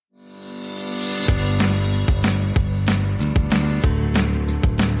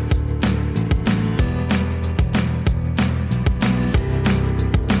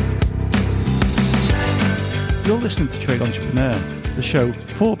You're listening to Trade Entrepreneur, the show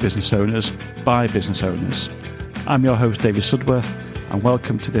for business owners by business owners. I'm your host, David Sudworth, and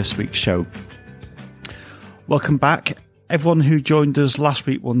welcome to this week's show. Welcome back. Everyone who joined us last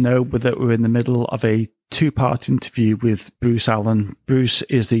week will know that we're in the middle of a two-part interview with Bruce Allen. Bruce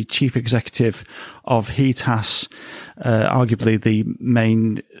is the Chief Executive of HETAS, arguably the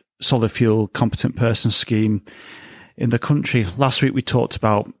main solid fuel competent person scheme in the country. Last week we talked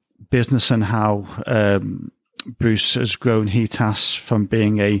about business and how Bruce has grown HETAS from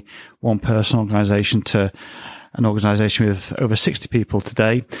being a one-person organisation to an organisation with over 60 people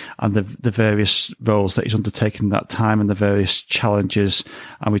today, and the various roles that he's undertaken in that time and the various challenges.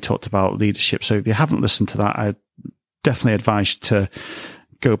 And we talked about leadership. So if you haven't listened to that, I definitely advise you to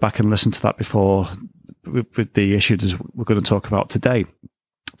go back and listen to that before with the issues we're going to talk about today.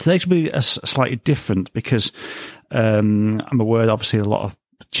 Today's going to be slightly different because I'm aware, obviously, a lot of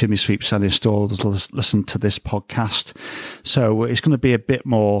chimney sweeps and installers listen to this podcast. So it's going to be a bit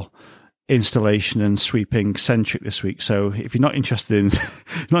more installation and sweeping centric this week. So if you're not interested in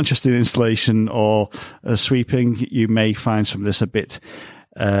installation or sweeping, you may find some of this a bit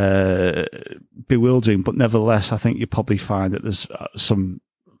bewildering. But nevertheless, I think you'll probably find that there's some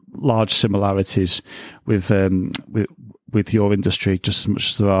large similarities with your industry, just as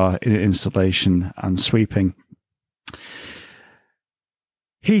much as there are in installation and sweeping.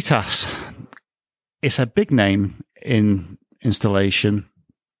 HETAS, it's a big name in installation.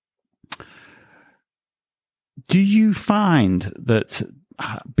 Do you find that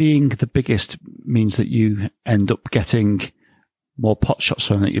being the biggest means that you end up getting more pot shots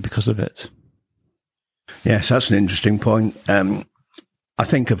thrown at you because of it? Yes, that's an interesting point. I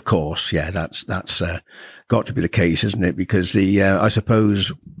think, of course, yeah, that's got to be the case, isn't it? Because I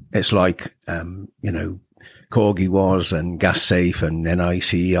suppose it's like, Corgi was, and Gas Safe, and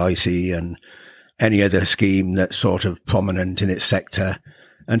NIC, IC, and any other scheme that's sort of prominent in its sector.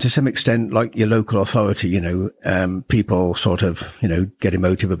 And to some extent, like your local authority, people sort of, get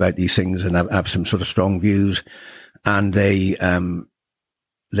emotive about these things and have some sort of strong views, and they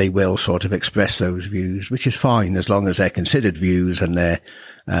will sort of express those views, which is fine as long as they're considered views and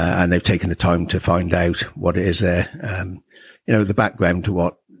they've taken the time to find out what it is the background to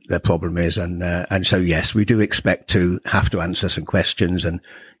what their problem is. And so, yes, we do expect to have to answer some questions, and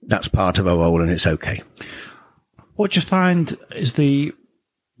that's part of our role, and it's okay. What do you find is the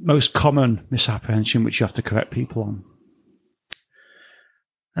most common misapprehension which you have to correct people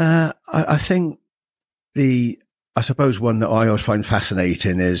on? I think I suppose one that I always find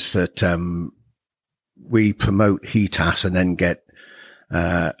fascinating is that we promote HETAS and then get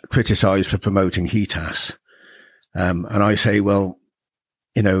criticised for promoting HETAS. And I say, well,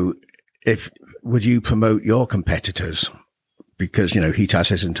 would you promote your competitors? Because, HETAS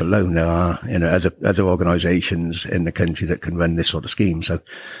isn't alone. There are, other organisations in the country that can run this sort of scheme. So,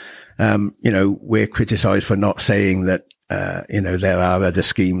 we're criticised for not saying that, there are other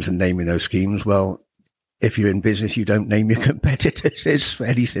schemes and naming those schemes. Well, if you're in business, you don't name your competitors. It's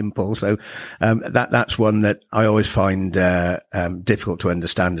fairly simple. So, that's one that I always find, difficult to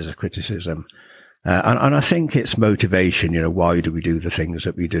understand as a criticism. And I think it's motivation, why do we do the things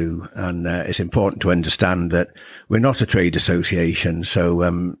that we do? And, it's important to understand that we're not a trade association.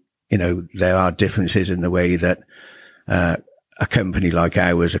 So, there are differences in the way that, a company like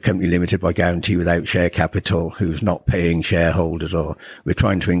ours, a company limited by guarantee without share capital, who's not paying shareholders, or we're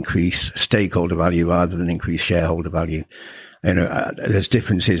trying to increase stakeholder value rather than increase shareholder value. There's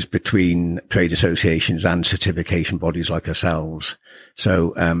differences between trade associations and certification bodies like ourselves.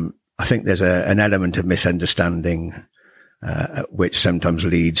 So, I think there's an element of misunderstanding, which sometimes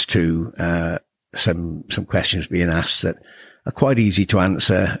leads to, some questions being asked that are quite easy to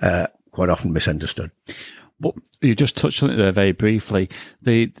answer, quite often misunderstood. Well, you just touched on it there very briefly.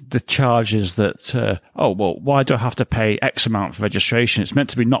 The charges that, why do I have to pay X amount for registration? It's meant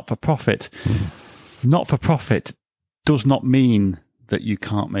to be not for profit. Not for profit does not mean that you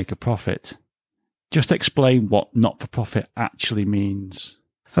can't make a profit. Just explain what not for profit actually means.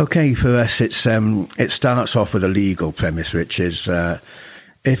 Okay, for us, it starts off with a legal premise, which is,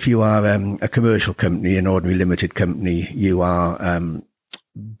 if you are a commercial company, an ordinary limited company, you are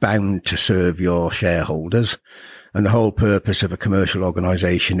bound to serve your shareholders. And the whole purpose of a commercial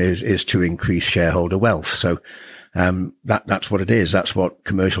organisation is to increase shareholder wealth. So that's what it is. That's what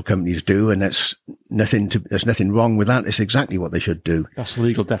commercial companies do, and there's nothing wrong with that. It's exactly what they should do. That's the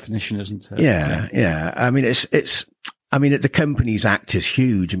legal definition, isn't it? Yeah. I mean, it's I mean, the Companies Act is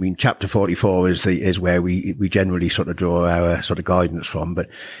huge. I mean, Chapter 44 is where we generally sort of draw our sort of guidance from, but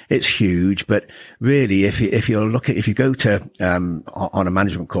it's huge. But really, if you go to, on a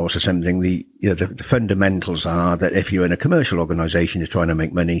management course or something, the fundamentals are that if you're in a commercial organization, you're trying to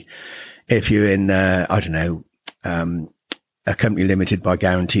make money. If you're in, a company limited by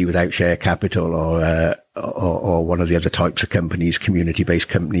guarantee without share capital or one of the other types of companies, community-based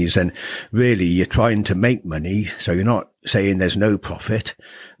companies, then really you're trying to make money. So you're not saying there's no profit,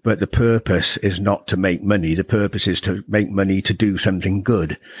 but the purpose is not to make money. The purpose is to make money to do something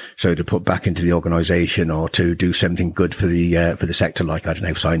good. So to put back into the organization or to do something good for the sector, like, I don't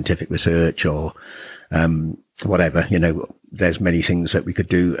know, scientific research or, whatever, there's many things that we could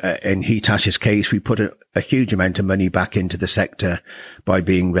do. In HETAS's case, we put a huge amount of money back into the sector by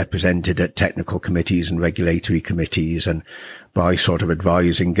being represented at technical committees and regulatory committees, and by sort of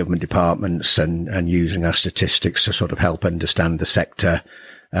advising government departments and using our statistics to sort of help understand the sector,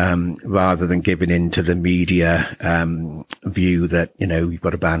 rather than giving in to the media, view that, you've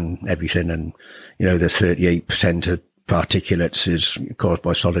got to ban everything. And, there's 38% of particulates is caused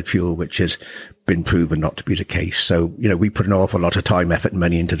by solid fuel, which has been proven not to be the case. So, we put an awful lot of time, effort and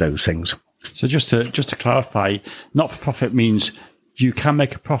money into those things. So just to clarify, not for profit means you can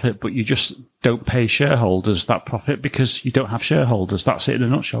make a profit, but you just don't pay shareholders that profit because you don't have shareholders. That's it in a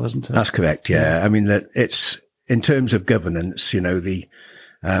nutshell, isn't it? That's correct. Yeah. I mean, that it's in terms of governance, the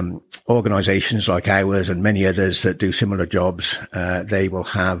organizations like ours and many others that do similar jobs, they will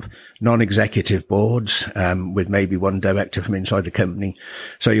have non-executive boards, with maybe one director from inside the company.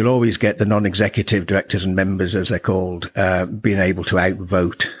 So you'll always get the non-executive directors and members, as they're called, being able to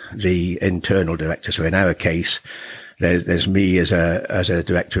outvote the internal director. So in our case, there's me as a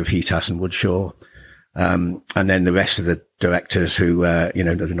director of HETAS and Woodshaw. And then the rest of the directors who,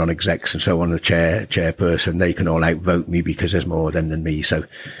 the non-execs and so on, the chairperson, they can all outvote me because there's more of them than me. So,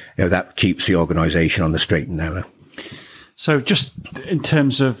 that keeps the organisation on the straight and narrow. So just in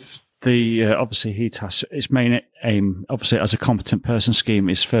terms of the, obviously HETAS, its main aim, obviously as a competent person scheme,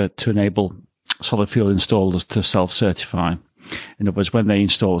 is to enable solid fuel installers to self-certify. In other words, when they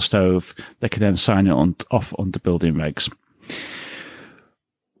install a stove, they can then sign it off under building regs.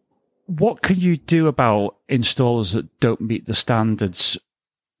 What can you do about installers that don't meet the standards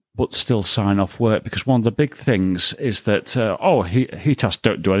but still sign off work? Because one of the big things is that HETAS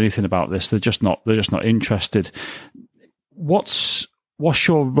don't do anything about this. They're just not interested. What's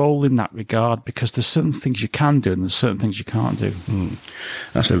your role in that regard? Because there's certain things you can do and there's certain things you can't do.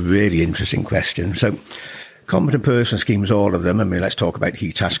 That's a really interesting question. So, competent person schemes, all of them. I mean, let's talk about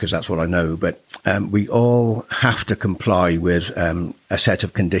HETAS because that's what I know. But we all have to comply with a set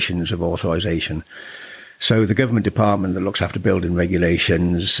of conditions of authorisation. So the government department that looks after building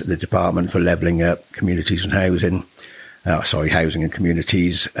regulations, the Department for Levelling Up, Communities and Housing, housing and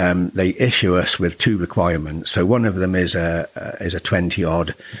communities, they issue us with two requirements. So one of them is a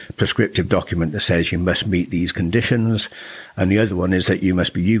 20-odd prescriptive document that says you must meet these conditions. And the other one is that you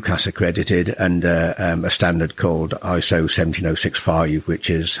must be UCAS accredited under a standard called ISO 17065,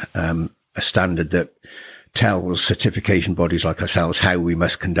 which is a standard that tells certification bodies like ourselves how we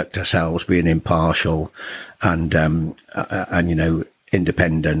must conduct ourselves, being impartial and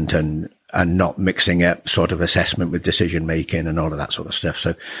independent and not mixing up sort of assessment with decision making and all of that sort of stuff.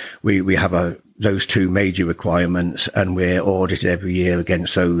 So we have those two major requirements, and we're audited every year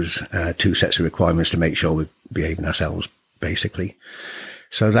against those two sets of requirements to make sure we're behaving ourselves, basically.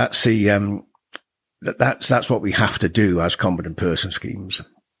 So that's that's what we have to do as competent person schemes.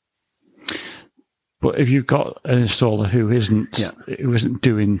 But if you've got an installer who isn't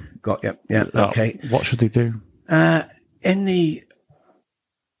doing okay, what should they do? In the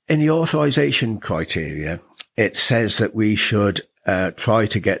authorization criteria, it says that we should try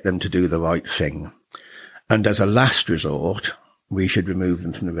to get them to do the right thing. And as a last resort, we should remove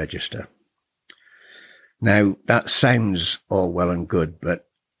them from the register. Now, that sounds all well and good, but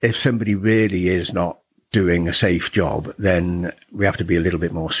if somebody really is not doing a safe job, then we have to be a little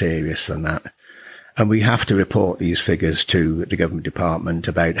bit more serious than that. And we have to report these figures to the government department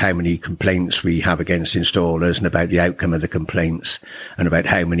about how many complaints we have against installers and about the outcome of the complaints and about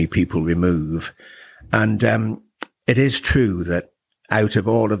how many people remove. And it is true that out of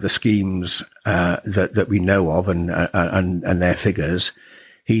all of the schemes that we know of and their figures,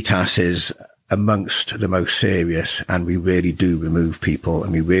 HETAS is amongst the most serious, and we really do remove people,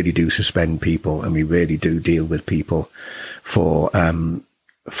 and we really do suspend people, and we really do deal with people for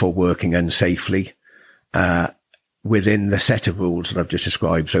working unsafely. Within the set of rules that I've just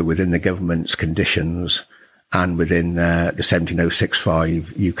described, so within the government's conditions and within the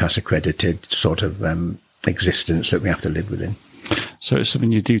 17065 UCAS accredited sort of existence that we have to live within. So it's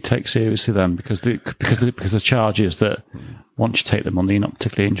something you do take seriously then, because the charge is that once you take the money, you're not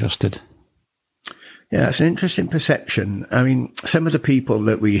particularly interested. Yeah, it's an interesting perception. I mean, some of the people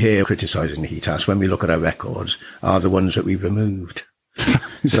that we hear criticising HETAS when we look at our records are the ones that we've removed.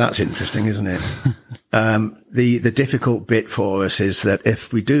 So that's interesting, isn't it? The difficult bit for us is that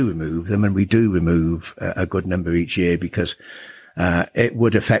if we do remove them, and we do remove a good number each year, because it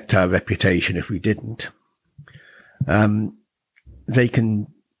would affect our reputation if we didn't, they can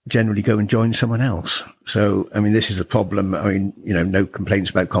generally go and join someone else. So, I mean, this is the problem. I mean, no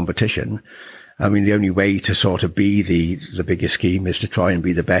complaints about competition. I mean, the only way to sort of be the biggest scheme is to try and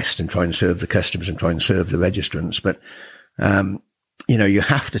be the best and try and serve the customers and try and serve the registrants. But, you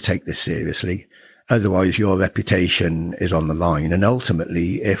have to take this seriously. Otherwise, your reputation is on the line. And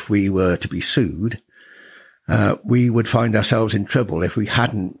ultimately, if we were to be sued, we would find ourselves in trouble if we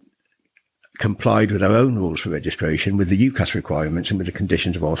hadn't complied with our own rules for registration, with the UCAS requirements and with the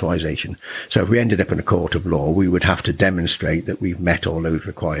conditions of authorization. So if we ended up in a court of law, we would have to demonstrate that we've met all those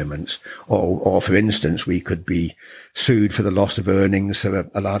requirements. Or for instance, we could be sued for the loss of earnings for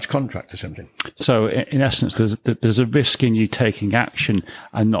a large contract or something. So in essence, there's a risk in you taking action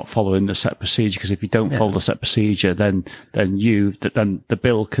and not following the set procedure, because if you don't follow the set procedure, then the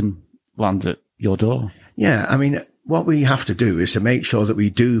bill can land at your door. Yeah, I mean, what we have to do is to make sure that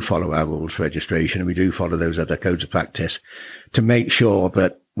we do follow our rules for registration and we do follow those other codes of practice to make sure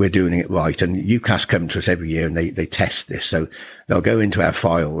that we're doing it right. And UCAS come to us every year and they test this. So they'll go into our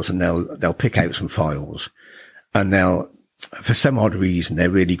files and they'll pick out some files, and for some odd reason, they're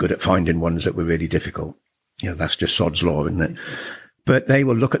really good at finding ones that were really difficult. That's just sod's law, isn't it? But they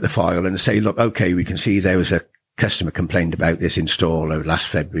will look at the file and say, look, okay, we can see there was a customer complained about this installer last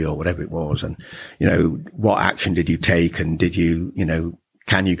February or whatever it was. And, what action did you take? And did you,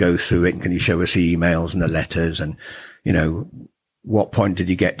 can you go through it? And can you show us the emails and the letters? And, what point did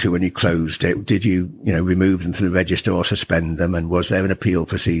you get to when you closed it? Did you, remove them from the register or suspend them? And was there an appeal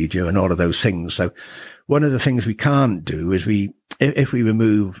procedure and all of those things? So one of the things we can't do is if we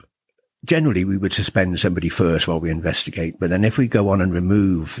remove, generally we would suspend somebody first while we investigate. But then if we go on and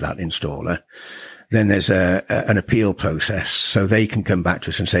remove that installer, then there's an appeal process. So they can come back to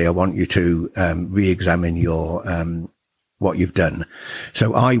us and say, I want you to re-examine your what you've done.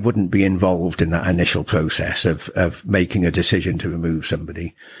 So I wouldn't be involved in that initial process of making a decision to remove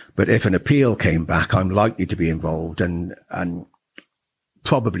somebody. But if an appeal came back, I'm likely to be involved and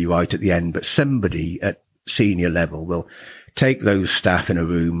probably right at the end. But somebody at senior level will take those staff in a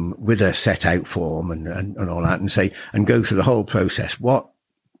room with a set out form and all that and go through the whole process.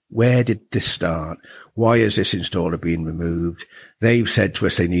 Where did this start? Why is this installer being removed? They've said to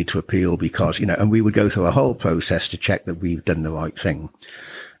us they need to appeal because, and we would go through a whole process to check that we've done the right thing.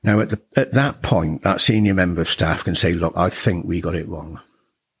 Now, at that point, that senior member of staff can say, look, I think we got it wrong.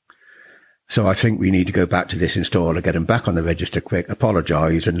 So I think we need to go back to this installer, get them back on the register quick,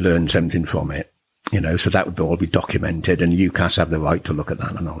 apologize and learn something from it. So that would all be documented, and UCAS have the right to look at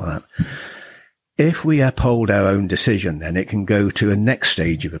that and all of that. If we uphold our own decision, then it can go to a next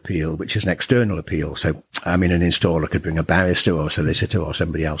stage of appeal, which is an external appeal. So, an installer could bring a barrister or a solicitor or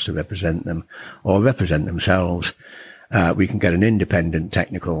somebody else to represent them or represent themselves. We can get an independent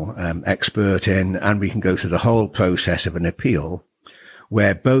technical expert in, and we can go through the whole process of an appeal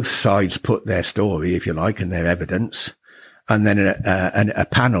where both sides put their story, if you like, and their evidence, and then a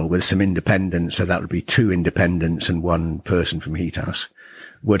panel with some independents. So that would be 2 independents and 1 person from HETAS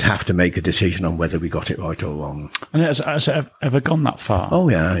would have to make a decision on whether we got it right or wrong. And has it ever gone that far? Oh,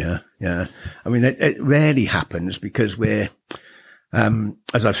 yeah. I mean, it rarely happens because we're,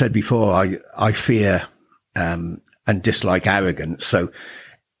 as I've said before, I fear and dislike arrogance. So,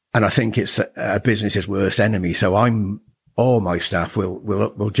 and I think it's a business's worst enemy. So all my staff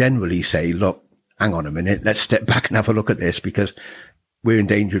will generally say, look, hang on a minute, let's step back and have a look at this because we're in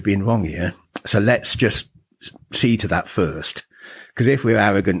danger of being wrong here. So let's just see to that first. Because if we're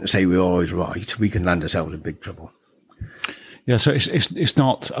arrogant and say we're always right, we can land ourselves in big trouble. Yeah, so it's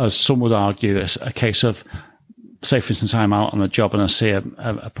not, as some would argue, it's a case of, say, for instance, I'm out on a job and I see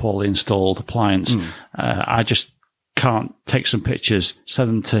a poorly installed appliance. I just can't take some pictures, send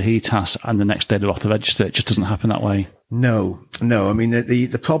them to HETAS, and the next day they're off the register. It just doesn't happen that way. No. I mean,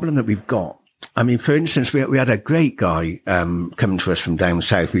 the problem that we've got, for instance, we had a great guy come to us from down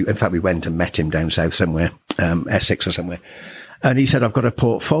south. In fact, we went and met him down south somewhere, Essex or somewhere. And he said, I've got a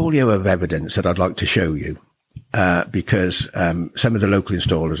portfolio of evidence that I'd like to show you, because some of the local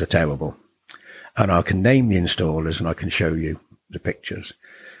installers are terrible. And I can name the installers and I can show you the pictures.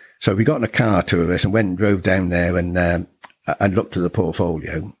 So we got in a car, 2 of us, and went and drove down there and looked at the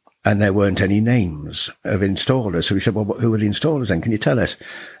portfolio. and there weren't any names of installers. So we said, well, who are the installers then? Can you tell us?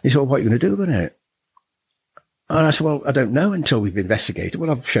 He said, well, what are you going to do with it? And I said, well, I don't know until we've investigated.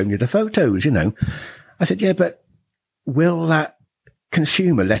 Well, I've shown you the photos, I said, yeah, but will that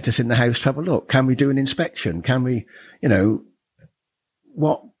consumer let us in the house to have a look? Can we do an inspection? Can we,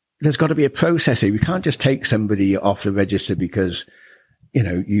 there's got to be a process here. We can't just take somebody off the register because,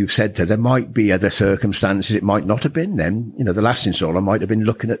 you've said that there might be other circumstances. It might not have been them. The last installer might have been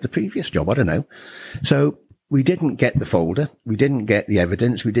looking at the previous job. I don't know. So we didn't get the folder. We didn't get the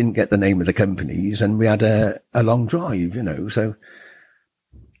evidence. We didn't get the name of the companies, and we had a long drive, So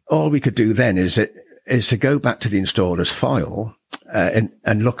all we could do then is to go back to the installer's file, and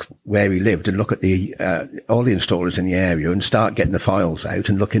look where he lived and look at the, all the installers in the area and start getting the files out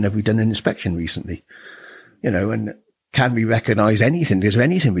and looking, have we done an inspection recently? And can we recognize anything? Is there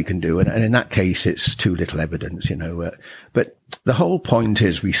anything we can do? And in that case, it's too little evidence, but the whole point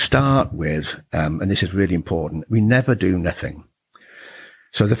is we start with, and this is really important, we never do nothing.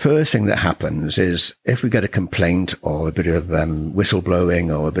 So the first thing that happens is if we get a complaint or a bit of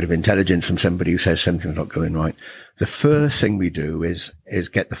whistleblowing or a bit of intelligence from somebody who says something's not going right, the first thing we do is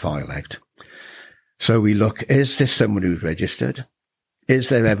get the file out. So we look, is this someone who's registered? Is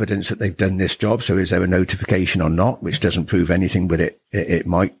there evidence that they've done this job? So is there a notification or not, which doesn't prove anything, but it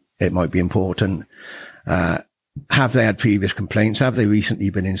might be important. Have they had previous complaints? Have they recently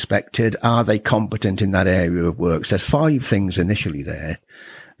been inspected? Are they competent in that area of work? So there's 5 things initially there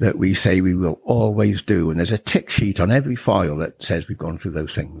that we say we will always do. And there's a tick sheet on every file that says we've gone through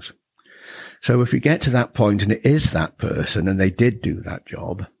those things. So if we get to that point and it is that person and they did do that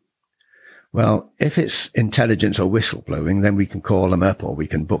job, well, if it's intelligence or whistleblowing, then we can call them up or we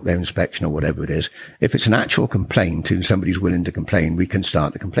can book their inspection or whatever it is. If it's an actual complaint and somebody's willing to complain, we can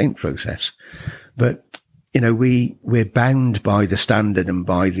start the complaint process. But we're bound by the standard and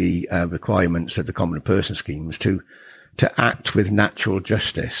by the requirements of the common person schemes to act with natural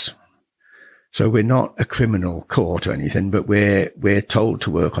justice. So we're not a criminal court or anything, but we're told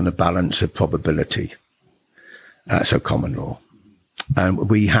to work on a balance of probability. So common law. And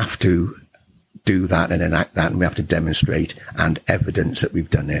we have to do that and enact that, and we have to demonstrate and evidence that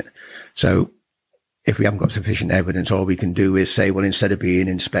we've done it. So if we haven't got sufficient evidence, all we can do is say, well, instead of being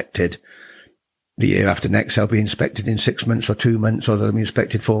inspected the year after next, they'll be inspected in 6 months or 2 months, or they'll be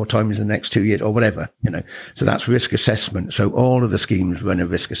inspected 4 times in the next 2 years or whatever, So that's risk assessment. So all of the schemes run a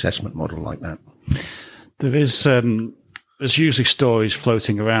risk assessment model like that. There's usually stories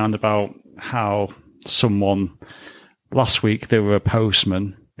floating around about how someone, last week they were a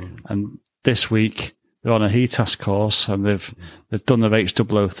postman and this week they're on a HETAS course and they've done their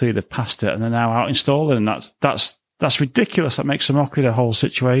H003, they've passed it and they're now out installing. And that's ridiculous. That makes a mockery of the whole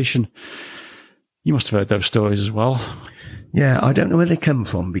situation. You must have heard those stories as well. Yeah, I don't know where they come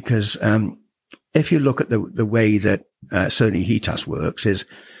from because if you look at the way that certainly HETAS works is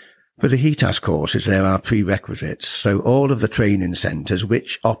for the HETAS courses, there are prerequisites. So all of the training centres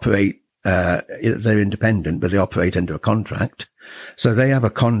which operate, they're independent, but they operate under a contract. So they have a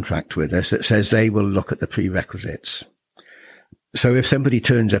contract with us that says they will look at the prerequisites. So if somebody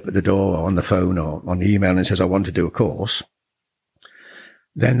turns up at the door or on the phone or on the email and says, I want to do a course,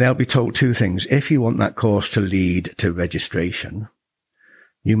 then they'll be told 2 things. If you want that course to lead to registration,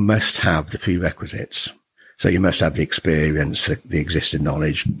 you must have the prerequisites. So you must have the experience, the existing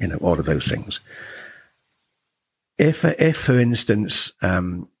knowledge, all of those things. If for instance,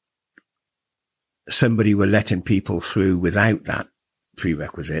 somebody were letting people through without that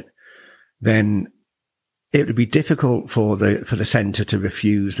prerequisite, then it would be difficult for the centre to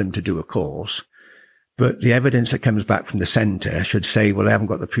refuse them to do a course. But the evidence that comes back from the centre should say, well, they haven't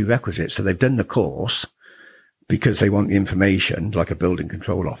got the prerequisites. So they've done the course because they want the information, like a building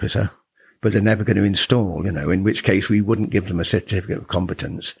control officer, but they're never going to install, in which case we wouldn't give them a certificate of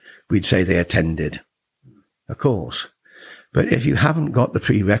competence. We'd say they attended a course. But if you haven't got the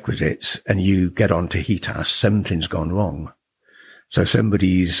prerequisites and you get onto HETAS, something's gone wrong. So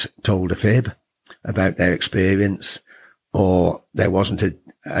somebody's told a fib about their experience, or there wasn't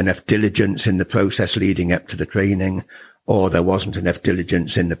enough diligence in the process leading up to the training, or there wasn't enough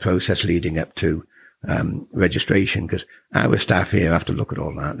diligence in the process leading up to registration, because our staff here have to look at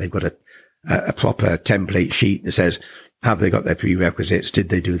all that. They've got a proper template sheet that says, have they got their prerequisites? Did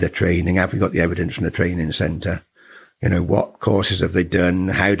they do their training? Have we got the evidence from the training centre? What courses have they done?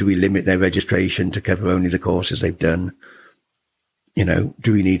 How do we limit their registration to cover only the courses they've done?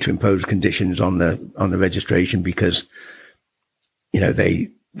 Do we need to impose conditions on the registration because, they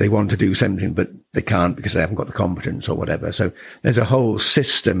they want to do something, but they can't because they haven't got the competence or whatever. So there's a whole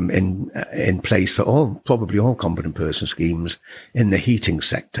system in place for probably all competent person schemes in the heating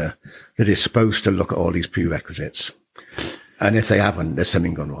sector that is supposed to look at all these prerequisites. And if they haven't, there's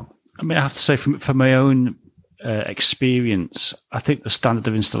something gone wrong. I mean, I have to say from my own experience, I think the standard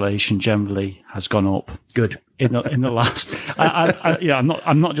of installation generally has gone up. Good. In the last,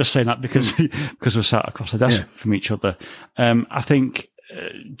 I'm not just saying that because we're sat across the desk from each other. I think,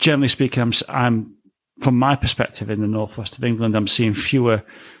 generally speaking, I'm from my perspective in the northwest of England, I'm seeing fewer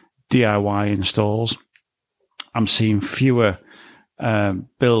DIY installs. I'm seeing fewer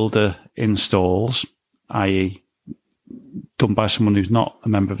builder installs, i.e., done by someone who's not a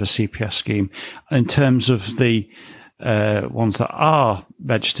member of a CPS scheme. And in terms of the ones that are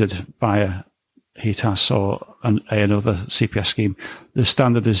registered by a HETAS or another CPS scheme, the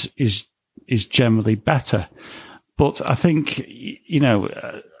standard is generally better. But I think,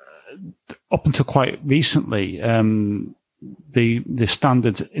 up until quite recently, the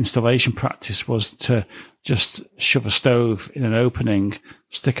standard installation practice was to just shove a stove in an opening,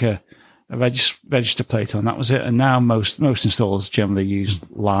 stick a register plate on, that was it. And now most installers generally use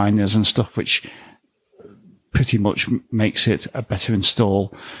liners and stuff, which pretty much makes it a better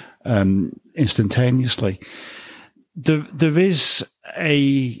install instantaneously. There is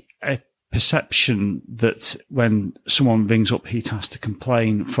a perception that when someone rings up HETAS to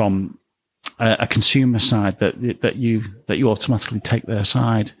complain from a consumer side, that you automatically take their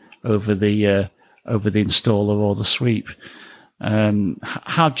side over the installer or the sweep.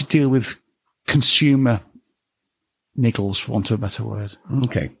 How do you deal with consumer niggles, for want of a better word?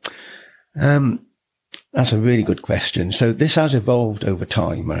 Okay. That's a really good question. So this has evolved over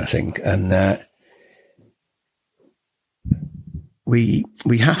time, I think, and we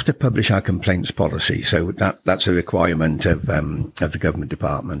have to publish our complaints policy. So that's a requirement of the government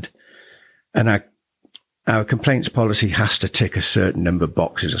department, and our complaints policy has to tick a certain number of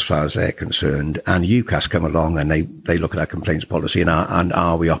boxes as far as they're concerned. And UCAS come along and they look at our complaints policy and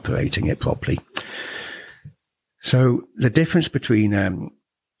are we operating it properly? So the difference between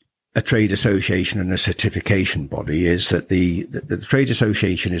a trade association and a certification body is that the trade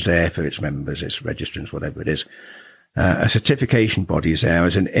association is there for its members, its registrants, whatever it is. A certification body is there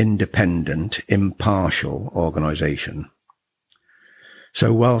as an independent, impartial organisation.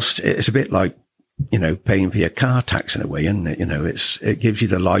 So whilst it's a bit like, paying for your car tax in a way, isn't it? It gives you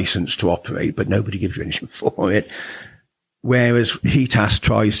the license to operate, but nobody gives you anything for it. Whereas HETAS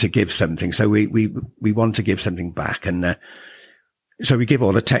tries to give something. So we want to give something back. And, so we give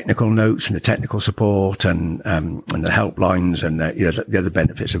all the technical notes and the technical support and the helplines and, the other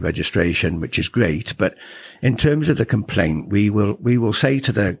benefits of registration, which is great. But in terms of the complaint, we will say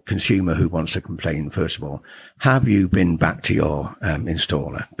to the consumer who wants to complain, first of all, have you been back to your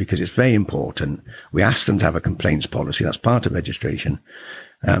installer? Because it's very important. We ask them to have a complaints policy. That's part of registration.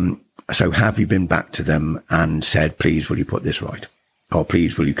 So have you been back to them and said, please, will you put this right? Or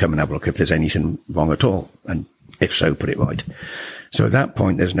please, will you come and have a look if there's anything wrong at all? And if so, put it right. So at that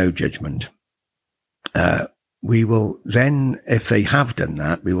point, there's no judgment. We will then, if they have done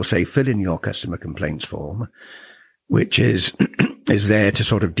that, we will say, fill in your customer complaints form, which is there to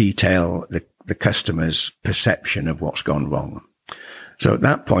sort of detail the customer's perception of what's gone wrong. So at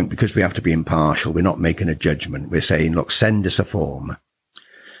that point, because we have to be impartial, we're not making a judgment. We're saying, look, send us a form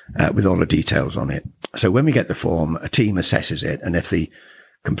with all the details on it. So when we get the form, a team assesses it. And if the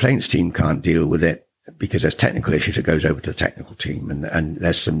complaints team can't deal with it, because there's technical issues, it goes over to the technical team, and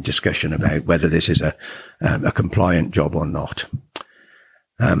there's some discussion about whether this is a compliant job or not.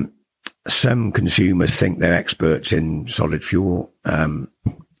 Some consumers think they're experts in solid fuel,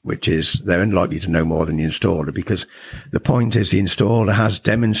 which is they're unlikely to know more than the installer, because the point is the installer has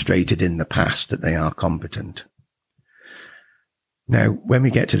demonstrated in the past that they are competent. Now, when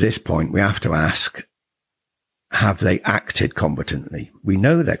we get to this point, we have to ask, have they acted competently? We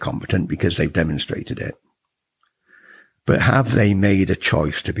know they're competent because they've demonstrated it. But have they made a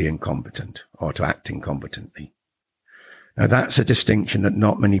choice to be incompetent or to act incompetently? Now, that's a distinction that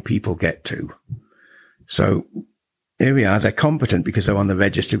not many people get to. So here we are. They're competent because they're on the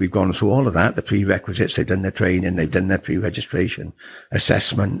register. We've gone through all of that, the prerequisites. They've done their training. They've done their pre-registration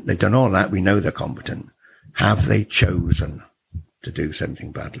assessment. They've done all that. We know they're competent. Have they chosen to do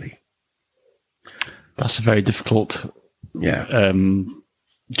something badly? That's a very difficult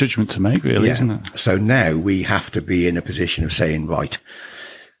judgment to make, really, isn't it? So now we have to be in a position of saying, right,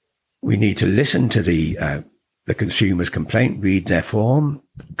 we need to listen to the consumer's complaint, read their form,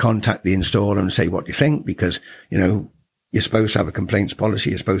 contact the installer and say, what do you think? Because, you're supposed to have a complaints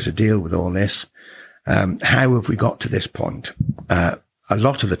policy. You're supposed to deal with all this. How have we got to this point? a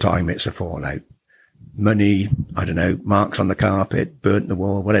lot of the time it's a fallout. Money, I don't know, marks on the carpet, burnt the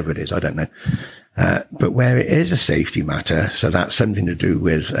wall, whatever it is, I don't know. But where it is a safety matter, so that's something to do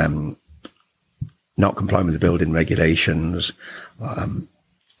with not complying with the building regulations,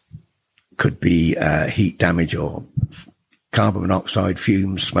 could be heat damage or carbon monoxide,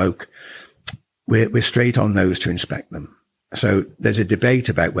 fumes, smoke. We're straight on those to inspect them. So there's a debate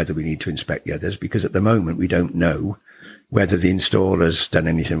about whether we need to inspect the others, because at the moment we don't know whether the installer's done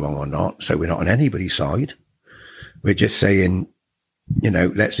anything wrong or not. So we're not on anybody's side. We're just saying,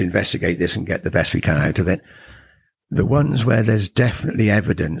 let's investigate this and get the best we can out of it. The ones where there's definitely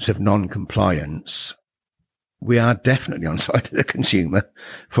evidence of non-compliance, we are definitely on side of the consumer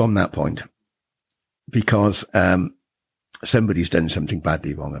from that point, because somebody's done something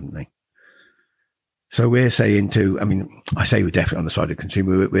badly wrong, haven't they? So we're saying I say we're definitely on the side of the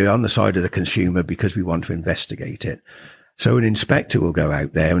consumer. We're on the side of the consumer because we want to investigate it. So an inspector will go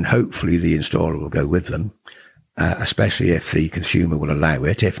out there, and hopefully the installer will go with them, especially if the consumer will allow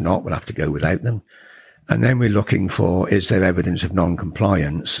it. If not, we'll have to go without them. And then we're looking for, is there evidence of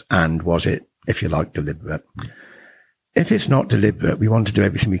non-compliance, and was it, if you like, deliberate? If it's not deliberate, we want to do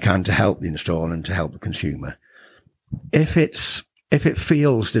everything we can to help the installer and to help the consumer. If it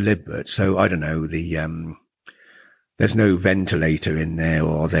feels deliberate, so I don't know, there's no ventilator in there,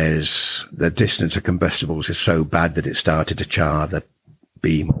 or there's the distance of combustibles is so bad that it started to char the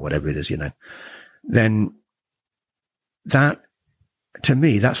beam or whatever it is, then that, to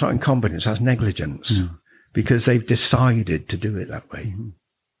me, that's not incompetence, that's negligence, because they've decided to do it that way.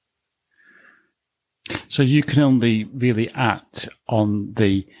 So you can only really act on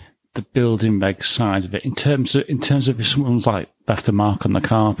the building reg side of it in terms of if someone's like left a mark on the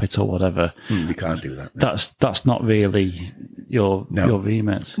carpet or whatever. We can't do that. No. That's not really your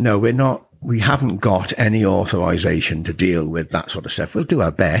remit. No, we're not. We haven't got any authorization to deal with that sort of stuff. We'll do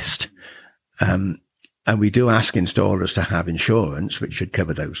our best. And we do ask installers to have insurance, which should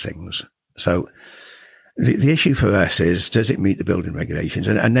cover those things. So the issue for us is, does it meet the building regulations?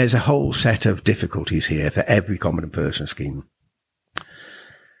 And there's a whole set of difficulties here for every competent person scheme.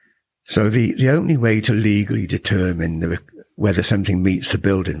 So the only way to legally determine whether something meets the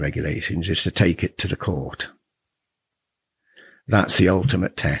building regulations is to take it to the court. That's the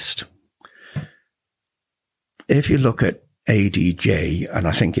ultimate test. If you look at ADJ, and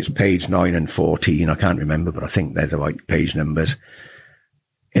I think it's page 9 and 14, I can't remember, but I think they're the right page numbers.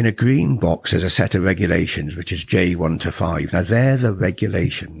 In a green box, there's a set of regulations, which is J1 to 5. Now, they're the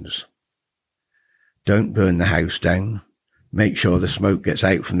regulations. Don't burn the house down. Make sure the smoke gets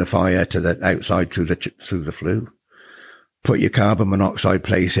out from the fire to the outside through the flue. Put your carbon monoxide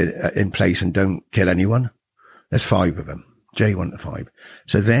in place and don't kill anyone. There's 5 of them, J1 to 5.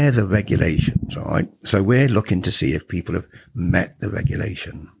 So they're the regulations, all right? So we're looking to see if people have met the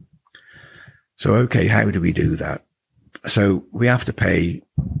regulation. So, okay, how do we do that? So we have to pay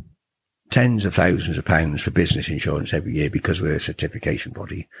tens of thousands of pounds for business insurance every year because we're a certification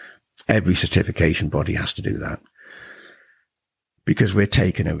body. Every certification body has to do that because we're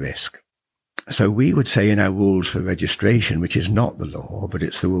taking a risk. So we would say in our rules for registration, which is not the law, but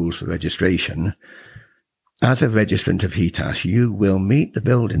it's the rules for registration, as a registrant of HETAS, you will meet the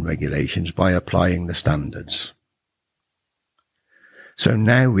building regulations by applying the standards. So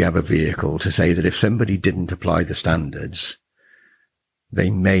now we have a vehicle to say that if somebody didn't apply the standards,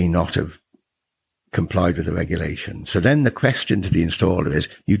 they may not have complied with the regulation. So then the question to the installer is,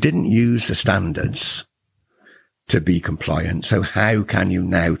 you didn't use the standards to be compliant, so how can you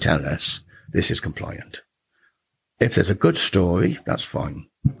now tell us this is compliant? If there's a good story, that's fine.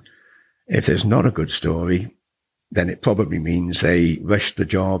 If there's not a good story, then it probably means they rushed the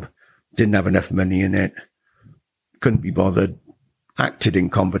job, didn't have enough money in it, couldn't be bothered, acted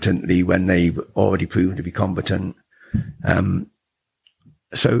incompetently when they've already proven to be competent.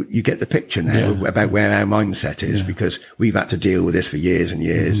 So you get the picture now about where our mindset is because we've had to deal with this for years and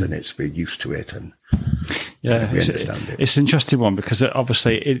years and we're used to it and we understand it. It's an interesting one because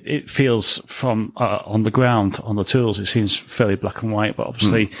it feels from on the ground, on the tools, it seems fairly black and white, but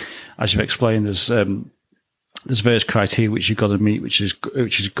obviously, as you've explained, there's various criteria which you've got to meet, which is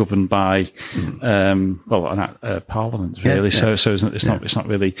governed by Parliament really. So it's not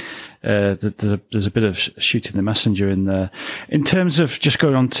really there's a bit of shooting the messenger in there. In terms of just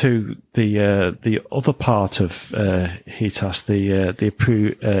going on to the other part of HETAS, the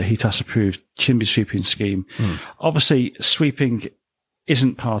HETAS approved chimney sweeping scheme. Obviously, sweeping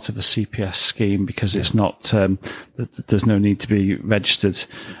isn't part of a CPS scheme because it's not. There's no need to be registered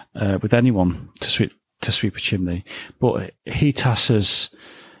with anyone to sweep a chimney, but HETAS has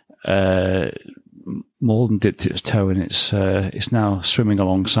more than dipped its toe, and it's now swimming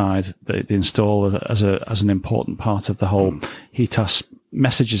alongside the installer as an important part of the whole HETAS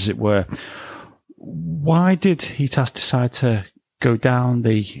message, as it were. Why did HETAS decide to go down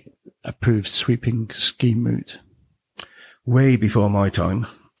the approved sweeping scheme route? Way before my time.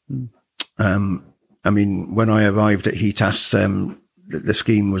 I mean, when I arrived at HETAS, the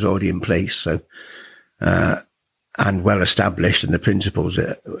scheme was already in place, so and well established, and the principles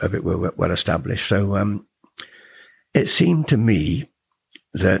of it were well established. So it seemed to me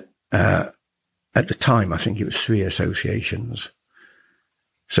that at the time, I think it was 3 associations.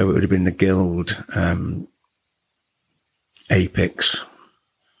 So it would have been the Guild, APIX,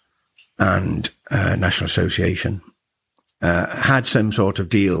 and National Association had some sort of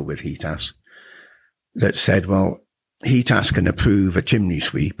deal with HETAS that said, well, HETAS can approve a chimney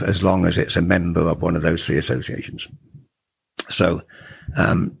sweep as long as it's a member of one of those 3 associations. So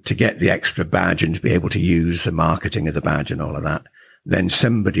to get the extra badge and to be able to use the marketing of the badge and all of that, then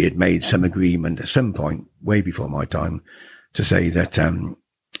somebody had made some agreement at some point, way before my time, to say that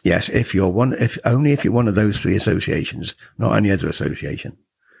yes, if you're one of those 3 associations, not any other association,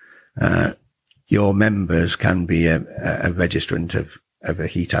 your members can be a registrant of a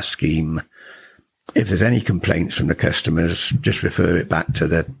HETAS scheme. If there's any complaints from the customers, just refer it back to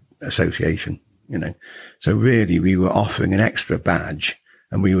the association, So really, we were offering an extra badge,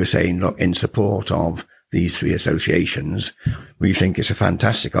 and we were saying, look, in support of these 3 associations, we think it's a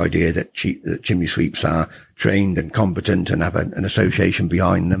fantastic idea that chimney sweeps are trained and competent and have an association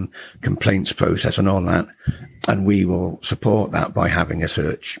behind them, complaints process and all that. And we will support that by having a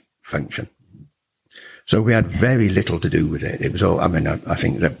search function. So we had very little to do with it. It was all, I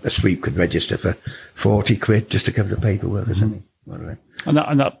think that a sweep could register for 40 quid just to cover the paperwork or something. And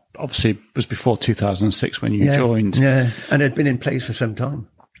that obviously was before 2006 when you joined. Yeah, and it had been in place for some time.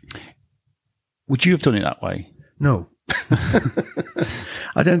 Would you have done it that way? No.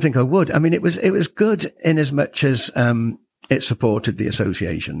 I don't think I would. I mean, it was good in as much as it supported the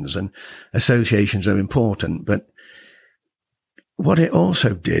associations, and associations are important, but what it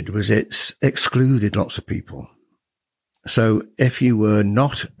also did was it excluded lots of people. So if you were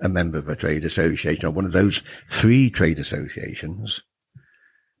not a member of a trade association or one of those 3 trade associations,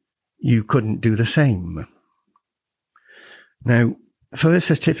 you couldn't do the same. Now, for a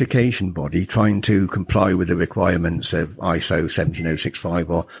certification body trying to comply with the requirements of ISO 17065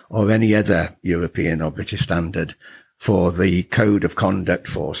 or any other European or British standard for the code of conduct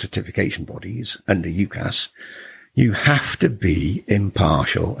for certification bodies under UCAS, you have to be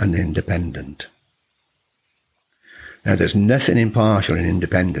impartial and independent. Now, there's nothing impartial and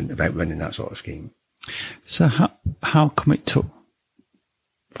independent about running that sort of scheme. So how come it took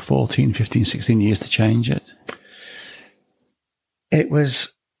 14, 15, 16 years to change it? It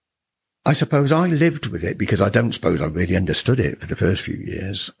was, I suppose I lived with it because I don't suppose I really understood it for the first few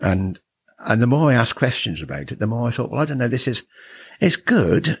years. And the more I asked questions about it, the more I thought, well, I don't know, it's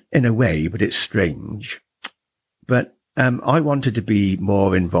good in a way, but it's strange. But I wanted to be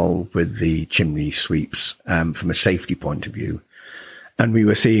more involved with the chimney sweeps from a safety point of view. And we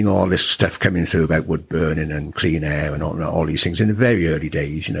were seeing all this stuff coming through about wood burning and clean air and all these things in the very early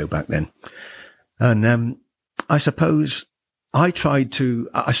days, back then. And I suppose I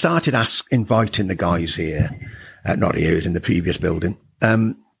started inviting the guys here, not here, it was in the previous building.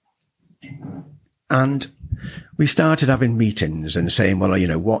 And we started having meetings and saying, well,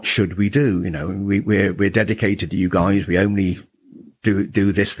 what should we do? We're dedicated to you guys. We only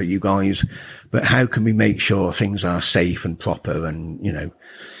do this for you guys, but how can we make sure things are safe and proper? And,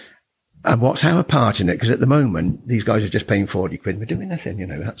 and what's our part in it? Because at the moment, these guys are just paying 40 quid. We're doing nothing,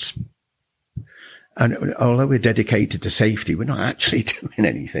 and although we're dedicated to safety, we're not actually doing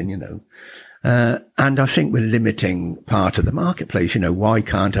anything, and I think we're limiting part of the marketplace. Why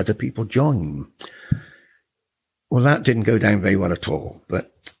can't other people join? Well, that didn't go down very well at all,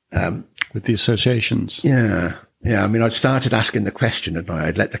 but, with the associations. Yeah. I mean, I'd started asking the question and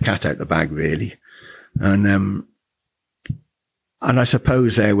I'd let the cat out the bag, really. And I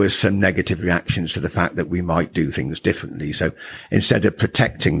suppose there was some negative reactions to the fact that we might do things differently. So instead of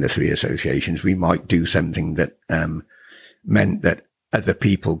protecting the 3 associations, we might do something that, meant that other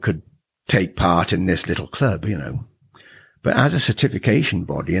people could take part in this little club, But as a certification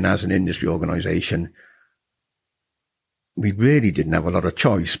body and as an industry organization, we really didn't have a lot of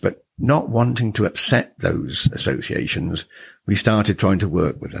choice, but not wanting to upset those associations, we started trying to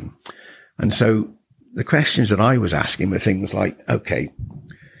work with them. And so the questions that I was asking were things like, okay,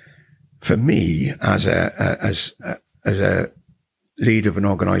 for me as a leader of an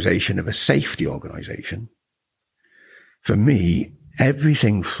organization, of a safety organization, for me,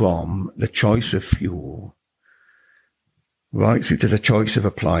 everything from the choice of fuel right through to the choice of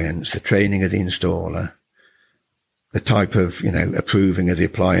appliance, the training of the installer, the type of, approving of the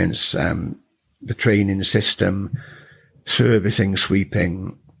appliance, the training system, servicing,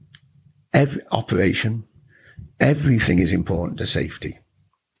 sweeping, every operation, everything is important to safety.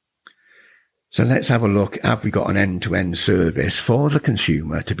 So let's have a look. Have we got an end-to-end service for the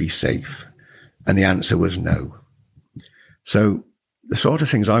consumer to be safe? And the answer was no. So the sort of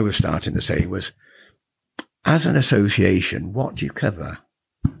things I was starting to say was, as an association, what do you cover?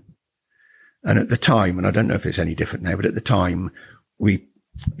 And at the time, and I don't know if it's any different now, but at the time,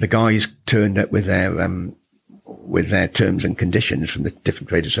 the guys turned up with their terms and conditions from the different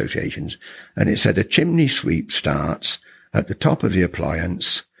trade associations, and it said a chimney sweep starts at the top of the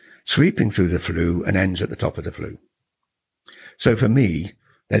appliance, sweeping through the flue, and ends at the top of the flue. So for me,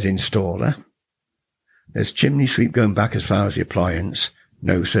 there's installer, there's chimney sweep going back as far as the appliance,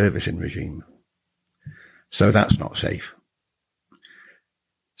 no servicing regime. So that's not safe.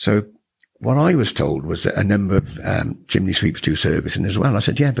 So what I was told was that a number of chimney sweeps do servicing as well. I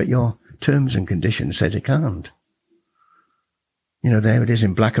said, yeah, but your terms and conditions say they can't. There it is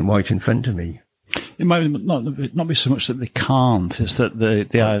in black and white in front of me. It might not be so much that they can't, it's that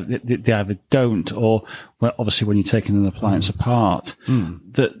they either don't, or obviously when you're taking an appliance apart,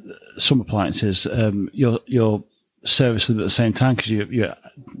 that some appliances, you're servicing at the same time because you're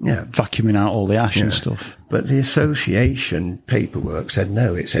vacuuming out all the ash and stuff. But the association paperwork said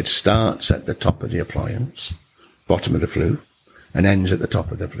no. It said starts at the top of the appliance, bottom of the flue, and ends at the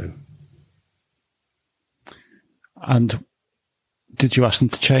top of the flue. And did you ask them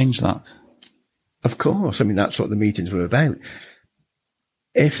to change that? Of course. I mean, that's what the meetings were about.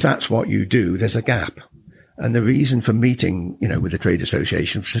 If that's what you do, there's a gap. And the reason for meeting, with the trade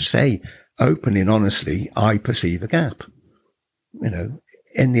association was to say openly and honestly, I perceive a gap.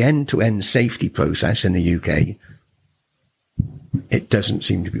 In the end-to-end safety process in the UK, it doesn't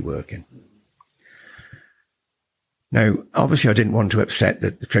seem to be working. Now, obviously, I didn't want to upset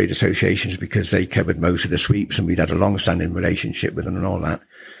the trade associations because they covered most of the sweeps and we'd had a long-standing relationship with them and all that.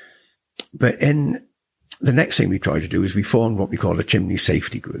 But in the next thing we tried to do is we formed what we call a chimney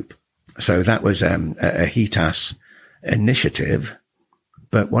safety group. So that was a HETAS initiative.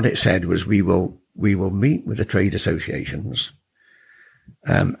 But what it said was we will meet with the trade associations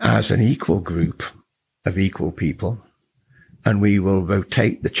as an equal group of equal people, and we will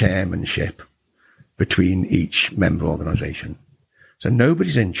rotate the chairmanship between each member organisation. So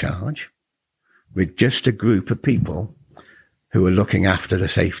nobody's in charge. We're just a group of people who are looking after the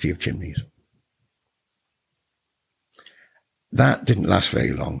safety of chimneys. That didn't last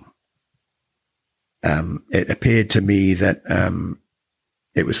very long. It appeared to me that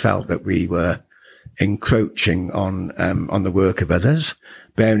it was felt that we were encroaching on the work of others,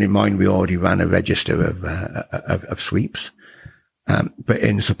 bearing in mind we already ran a register of sweeps, but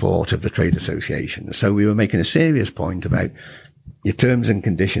in support of the trade association. So we were making a serious point about your terms and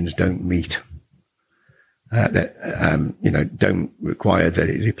conditions don't meet. Don't require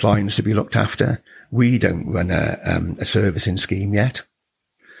the appliance to be looked after. We don't run a servicing scheme yet.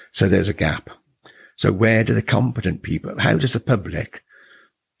 So there's a gap. So where do the competent people, how does the public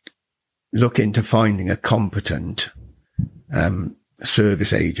look into finding a competent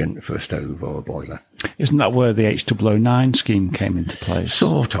service agent for a stove or a boiler? Isn't that where the H009 scheme came into place?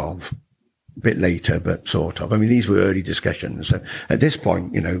 Sort of. A bit later, but sort of. I mean, these were early discussions. So at this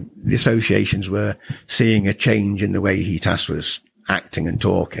point, the associations were seeing a change in the way HETAS was acting and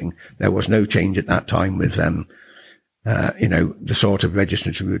talking. There was no change at that time with the sort of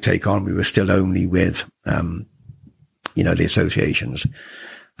registration we would take on. We were still only with, the associations.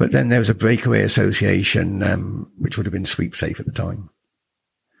 But then there was a breakaway association, which would have been Sweep Safe at the time.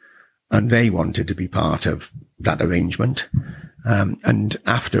 And they wanted to be part of that arrangement. And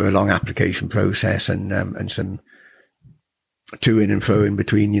after a long application process and some to-in and fro-in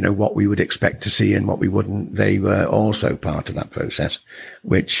between, what we would expect to see and what we wouldn't, they were also part of that process,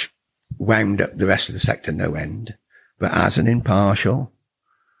 which wound up the rest of the sector no end. But as an impartial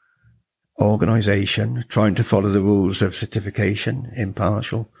organisation, trying to follow the rules of certification,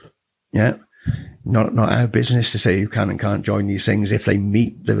 impartial, not our business to say who can and can't join these things if they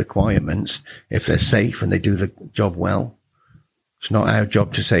meet the requirements, if they're safe and they do the job well. It's not our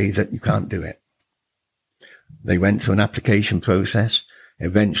job to say that you can't do it. They went through an application process.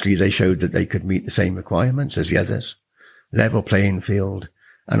 Eventually they showed that they could meet the same requirements as the others. Level playing field.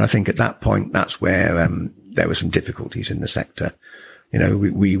 And I think at that point, that's where there were some difficulties in the sector.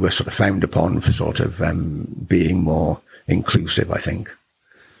 We were sort of frowned upon for sort of being more inclusive, I think.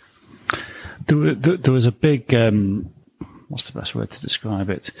 There was a big what's the best word to describe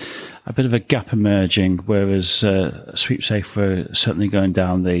it? A bit of a gap emerging, whereas SweepSafe were certainly going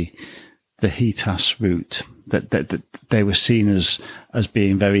down the HETAS route. That they were seen as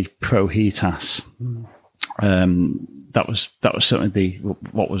being very pro HETAS. That was certainly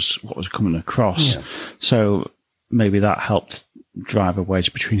what was coming across. Yeah. So maybe that helped drive a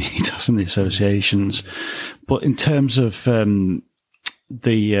wedge between HETAS and the associations. But in terms of the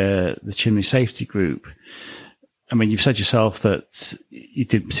Chimney Safety Group, I mean, you've said yourself that you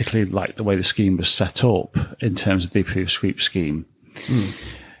didn't particularly like the way the scheme was set up in terms of the approved sweep scheme.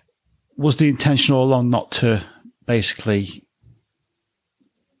 Was the intention all along not to basically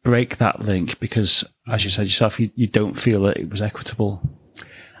break that link because, as you said yourself, you don't feel that it was equitable?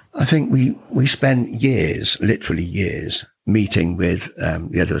 I think we spent years, literally years, meeting with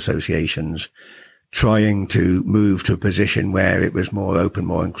the other associations, trying to move to a position where it was more open,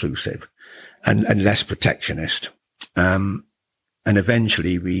 more inclusive, and less protectionist. And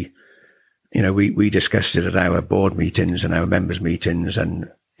eventually we discussed it at our board meetings and our members' meetings,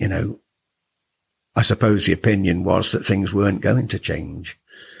 and, I suppose the opinion was that things weren't going to change.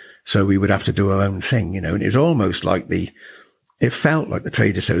 So we would have to do our own thing, and it was almost like it felt like the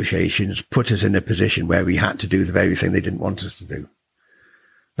trade associations put us in a position where we had to do the very thing they didn't want us to do.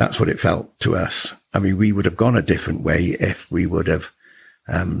 That's what it felt to us. I mean, we would have gone a different way if we would have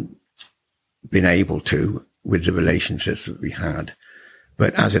been able to with the relationships that we had.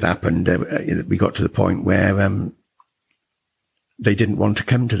 But as it happened, we got to the point where they didn't want to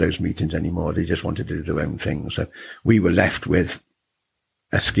come to those meetings anymore. They just wanted to do their own thing. So we were left with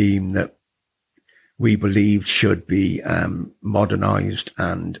a scheme that we believed should be modernized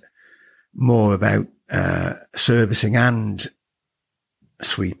and more about servicing and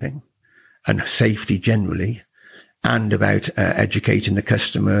sweeping and safety generally, and about educating the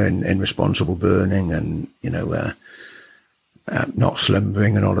customer in responsible burning and, not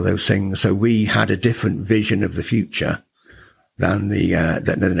slumbering and all of those things. So we had a different vision of the future than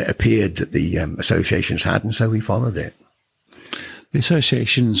it appeared that the associations had, and so we followed it. The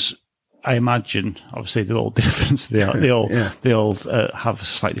associations, I imagine, obviously they're all different. They all have a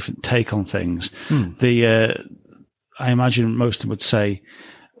slightly different take on things. I imagine most of them would say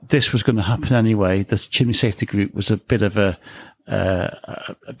this was going to happen anyway. The Chimney Safety Group was a bit of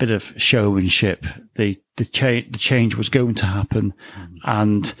showmanship. The change was going to happen,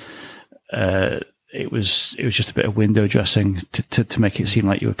 and it was just a bit of window dressing to make it seem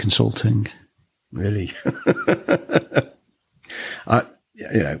like you were consulting. Really.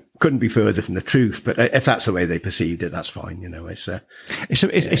 Couldn't be further from the truth, but if that's the way they perceived it, that's fine. It's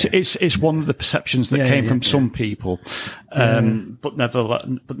one of the perceptions that came from some people. But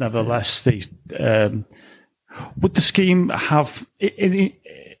nevertheless, would the scheme have, you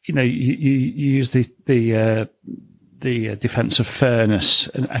use the defence of fairness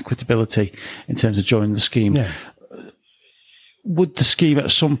and equitability in terms of joining the scheme. Yeah. Would the scheme at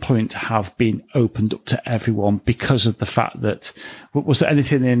some point have been opened up to everyone because of the fact that, was there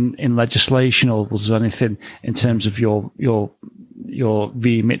anything in legislation, or was there anything in terms of your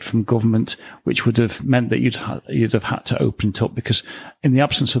remit from government which would have meant that you'd have had to open it up? Because in the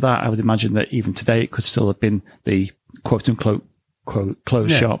absence of that, I would imagine that even today it could still have been the quote unquote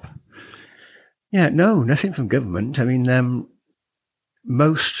closed shop. Yeah, no, nothing from government. I mean, a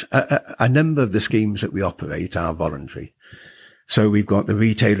number of the schemes that we operate are voluntary. So we've got the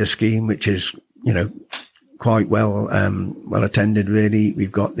retailer scheme, which is, quite well attended, really.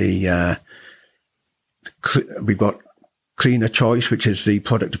 We've got we've got Cleaner Choice, which is the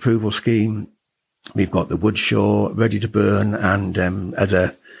product approval scheme. We've got the Woodshaw Ready to Burn and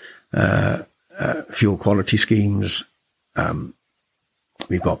other fuel quality schemes.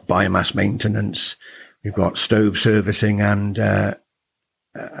 We've got biomass maintenance. We've got stove servicing and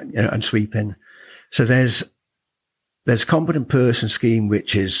sweeping. So there's competent person scheme,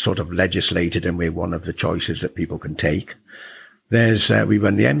 which is sort of legislated, and we're one of the choices that people can take. We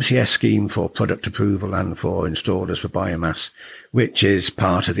run the MCS scheme for product approval and for installers for biomass, which is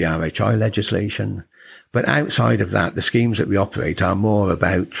part of the RHI legislation. But outside of that, the schemes that we operate are more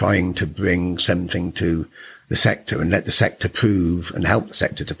about trying to bring something to the sector and let the sector prove and help the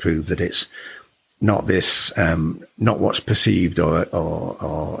sector to prove that it's not this, not what's perceived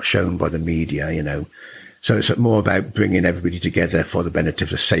or shown by the media, So it's more about bringing everybody together for the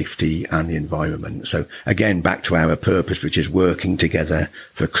benefit of safety and the environment. So again, back to our purpose, which is working together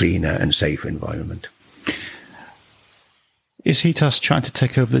for a cleaner and safer environment. Is HETAS trying to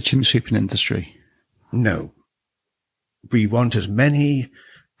take over the chimney sweeping industry? No. We want as many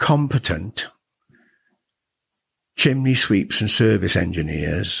competent chimney sweeps and service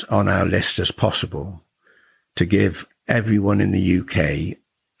engineers on our list as possible to give everyone in the UK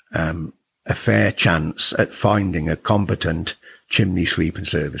a fair chance at finding a competent chimney sweep and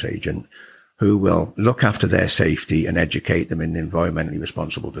service agent who will look after their safety and educate them in environmentally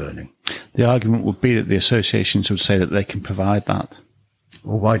responsible burning. The argument would be that the associations would say that they can provide that.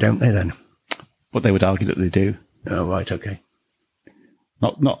 Well, why don't they then? But they would argue that they do. Oh, right, okay.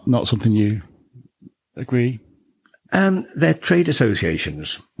 Not something you agree? They're trade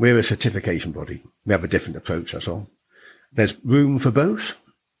associations. We're a certification body. We have a different approach, that's all. There's room for both.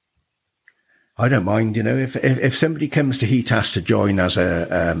 I don't mind, if somebody comes to HETAS to join as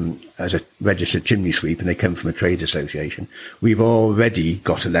a registered chimney sweep and they come from a trade association, we've already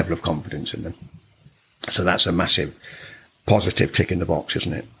got a level of confidence in them. So that's a massive positive tick in the box,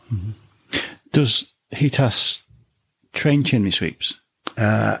 isn't it? Mm-hmm. Does HETAS train chimney sweeps?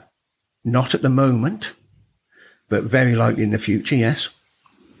 Not at the moment, but very likely in the future, yes.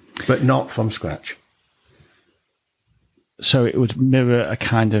 But not from scratch. So it would mirror a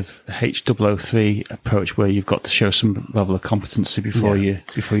kind of H003 approach where you've got to show some level of competency before you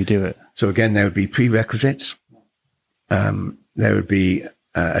do it. So again, there would be prerequisites. There would be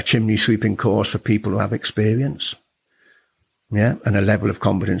a chimney sweeping course for people who have experience. Yeah, and a level of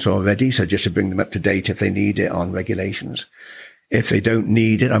competence already. So just to bring them up to date if they need it on regulations. If they don't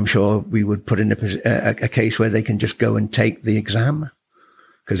need it, I'm sure we would put in a case where they can just go and take the exam,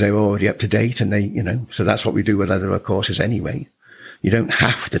 because they're already up to date and so that's what we do with other courses anyway. You don't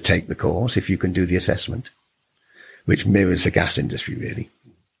have to take the course if you can do the assessment, which mirrors the gas industry really.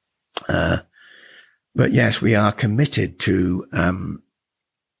 But yes, we are committed to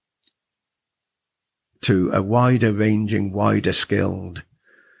a wider ranging, wider skilled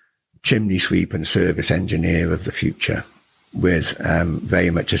chimney sweep and service engineer of the future with very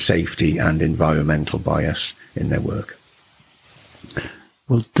much a safety and environmental bias in their work.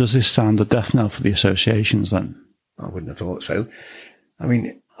 Well, does this sound a death knell for the associations then? I wouldn't have thought so. I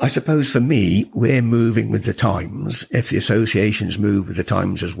mean, I suppose for me, we're moving with the times. If the associations move with the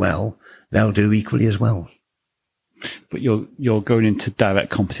times as well, they'll do equally as well. But you're going into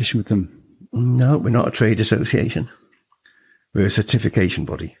direct competition with them? No, we're not a trade association. We're a certification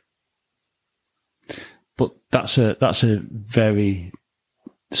body. But that's a very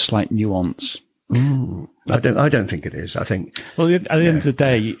slight nuance. I don't think it is. I think. Well, at the end of the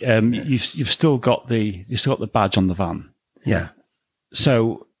day, you've still got the badge on the van. Yeah.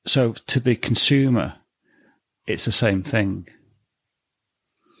 So to the consumer, it's the same thing.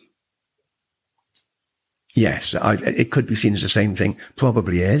 Yes, it could be seen as the same thing.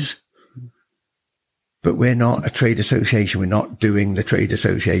 Probably is. But we're not a trade association. We're not doing the trade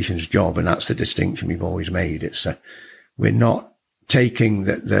association's job, and that's the distinction we've always made. It's we're not taking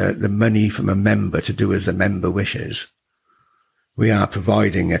the money from a member to do as the member wishes. We are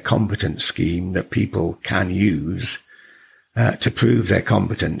providing a competence scheme that people can use to prove their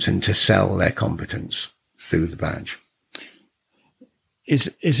competence and to sell their competence through the badge. Is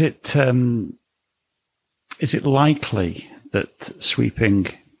it likely that sweeping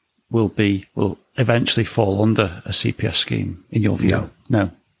will eventually fall under a CPS scheme, in your view?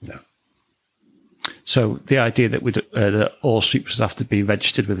 No. So the idea that that all sweepers have to be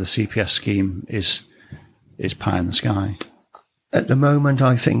registered with a CPS scheme is pie in the sky. At the moment,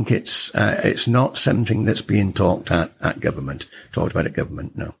 I think it's not something that's being talked about at government.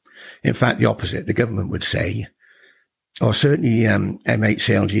 No. In fact, the opposite. The government would say, or certainly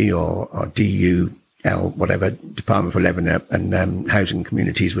MHCLG or DUL, whatever, Department for Levelling and Housing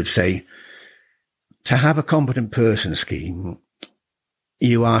Communities would say, to have a competent person scheme,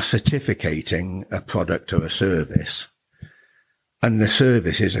 you are certificating a product or a service, and the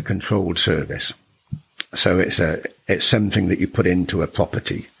service is a controlled service. So it's something that you put into a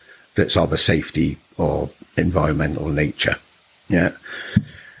property that's of a safety or environmental nature. Yeah.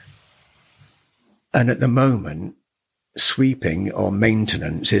 And at the moment, sweeping or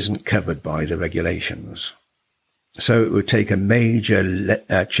maintenance isn't covered by the regulations. So it would take a major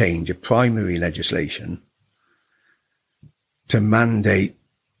change of primary legislation to mandate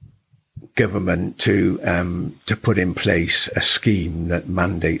government to put in place a scheme that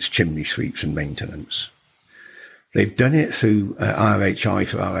mandates chimney sweeps and maintenance. They've done it through RHI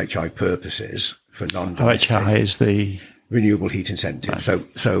for RHI purposes for non-domestic. RHI is the renewable heat incentive. Right.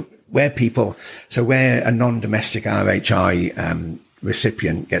 So where a non-domestic RHI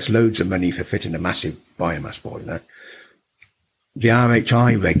recipient gets loads of money for fitting a massive biomass boiler, the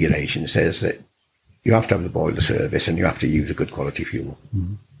RHI regulation says that you have to have the boiler service and you have to use a good quality fuel.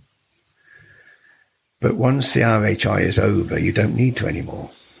 Mm-hmm. But once the RHI is over, you don't need to anymore.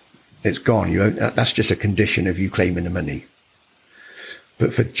 It's gone. That's just a condition of you claiming the money.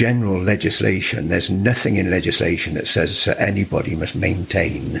 But for general legislation, there's nothing in legislation that says that anybody must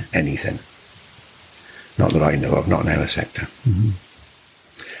maintain anything. Not that I know of, not in our sector. Mm-hmm.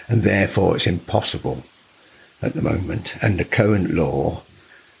 And therefore it's impossible at the moment, under current law,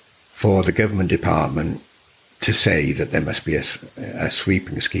 for the government department to say that there must be a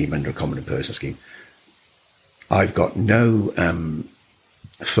sweeping scheme under a common and personal scheme. I've got no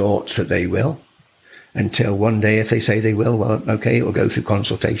thoughts that they will, until one day, if they say they will, well, okay, it will go through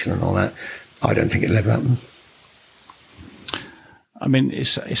consultation and all that. I don't think it'll ever happen. I mean,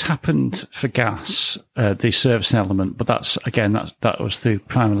 it's happened for gas, the servicing element, but that was through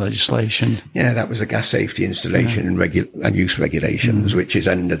primary legislation. Yeah, that was the gas safety installation and use regulations, which is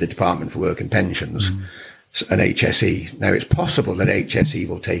under the Department for Work and Pensions and HSE. Now, it's possible that HSE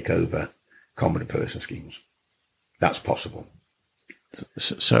will take over common and personal schemes. That's possible.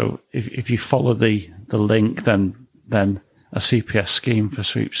 So if you follow the link, then a CPS scheme for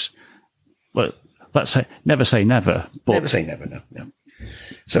sweeps, well, let's say never say never. But never say never, no.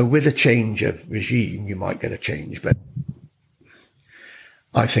 So with a change of regime, you might get a change, but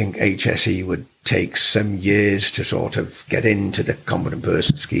I think HSE would take some years to sort of get into the common and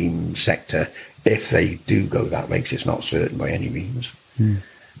personal scheme sector if they do go that way, because it's not certain by any means.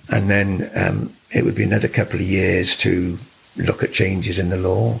 And then it would be another couple of years to look at changes in the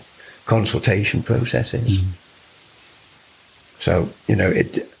law, consultation processes. So,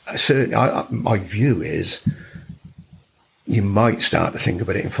 it certainly, my view is you might start to think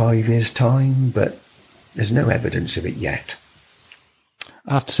about it in 5 years' time, but there's no evidence of it yet.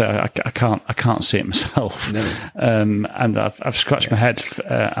 I have to say, I can't see it myself. No. And I've scratched my head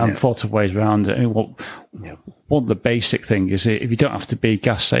and thought of ways around it. I mean, one of the basic thing is if you don't have to be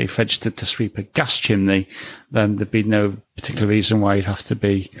gas safe registered to sweep a gas chimney, then there'd be no particular reason why you'd have to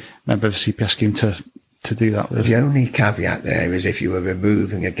be a member of a CPS scheme to do that. The only caveat there is if you were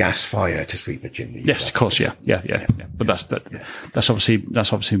removing a gas fire to sweep a chimney. Yes, of course, yeah. But that's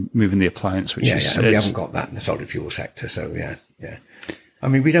obviously moving the appliance, which is. And we haven't got that in the solid fuel sector, so yeah. I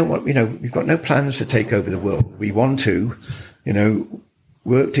mean, we don't want, we've got no plans to take over the world. We want to,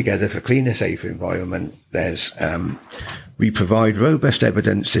 work together for cleaner, safer environment. We provide robust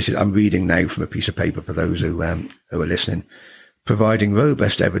evidence. I'm reading now from a piece of paper for those who are listening. Providing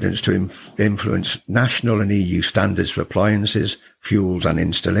robust evidence to influence national and EU standards for appliances, fuels and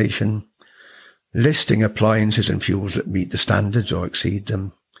installation. Listing appliances and fuels that meet the standards or exceed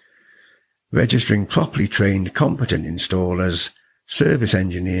them. Registering properly trained, competent installers, service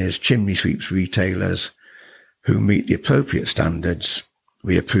engineers, chimney sweeps retailers who meet the appropriate standards.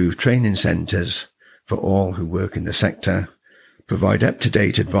 We approve training centres for all who work in the sector, provide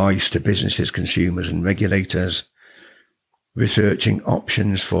up-to-date advice to businesses, consumers and regulators, researching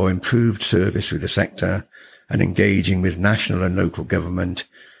options for improved service with the sector and engaging with national and local government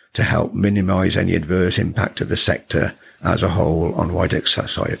to help minimise any adverse impact of the sector as a whole on wider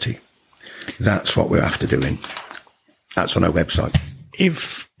society. That's what we're after doing. That's on our website.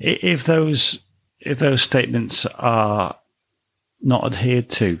 If those statements are not adhered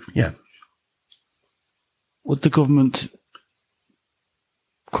to, would the government,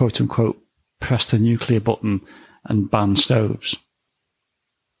 quote unquote, press the nuclear button and ban stoves?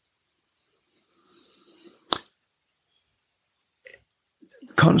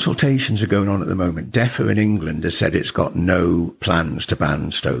 Consultations are going on at the moment. DEFRA in England has said it's got no plans to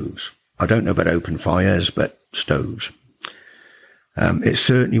ban stoves. I don't know about open fires, but stoves. It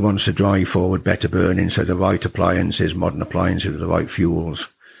certainly wants to drive forward better burning, so the right appliances, modern appliances with the right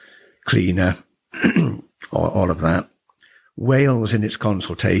fuels, cleaner, all of that. Wales, in its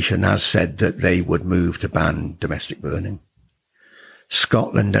consultation, has said that they would move to ban domestic burning.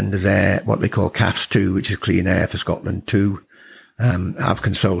 Scotland, under their, what they call CAFS 2, which is Clean Air for Scotland 2, have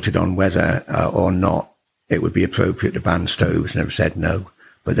consulted on whether or not it would be appropriate to ban stoves and have said no,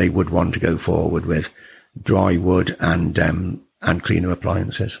 but they would want to go forward with dry wood and cleaner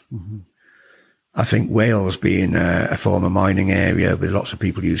appliances. Mm-hmm. I think Wales, being a former mining area with lots of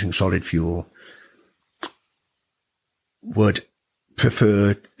people using solid fuel, would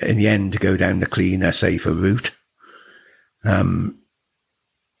prefer in the end to go down the cleaner, safer route. But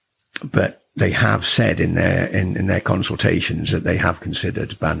they have said in their consultations that they have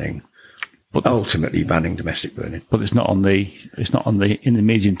considered banning, but ultimately banning domestic burning. But it's not in the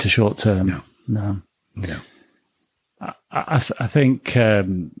medium to short term. No. I think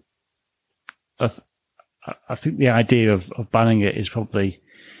the idea of banning it is probably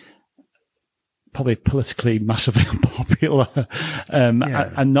politically massively unpopular,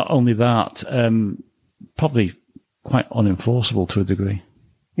 and not only that, probably quite unenforceable to a degree.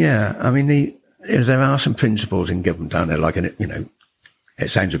 Yeah, I mean there are some principles in government down there, like in it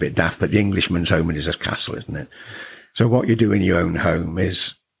sounds a bit daft, but the Englishman's home is his castle, isn't it? So what you do in your own home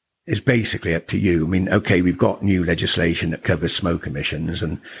is basically up to you. I mean, okay, we've got new legislation that covers smoke emissions,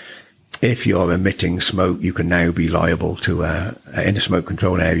 and if you're emitting smoke, you can now be liable to, in a smoke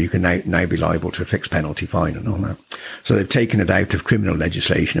control area, you can now be liable to a fixed penalty fine and all that. So they've taken it out of criminal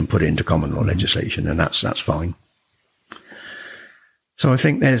legislation and put it into common law legislation, and that's fine. So I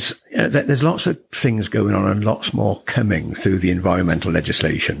think there's lots of things going on and lots more coming through the environmental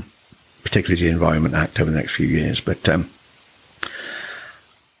legislation, particularly the Environment Act over the next few years. But, I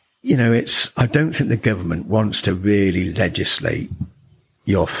don't think the government wants to really legislate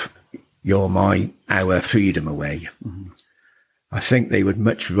our freedom away. Mm-hmm. I think they would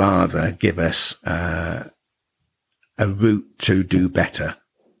much rather give us a route to do better.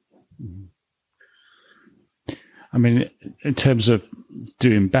 I mean, in terms of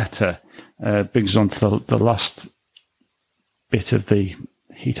doing better, brings us on to the last bit of the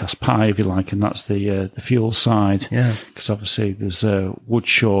HETAS pie, if you like, and that's the fuel side. Yeah. Because obviously there's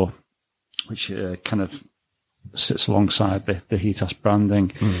Woodshaw, which kind of sits alongside the HETAS branding.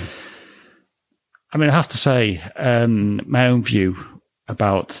 Mm. I mean, I have to say, my own view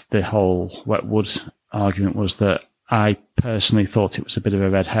about the whole wetwood argument was that I personally thought it was a bit of a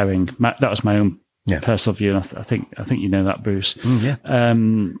red herring. That was my own personal view, and I think you know that, Bruce.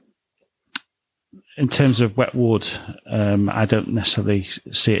 In terms of wetwood, I don't necessarily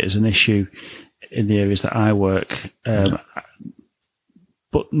see it as an issue in the areas that I work, but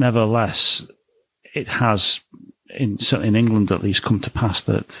nevertheless, it has, certainly in England at least, come to pass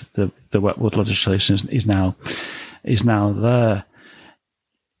that the wetwood legislation is now there.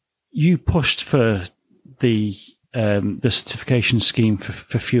 You pushed for the certification scheme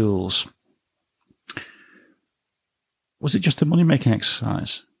for fuels. Was it just a money-making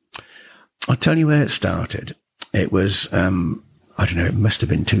exercise? I'll tell you where it started. It was, I don't know, it must have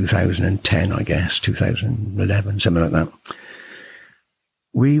been 2010, I guess, 2011, something like that.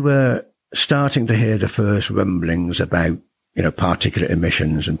 We were starting to hear the first rumblings about, particulate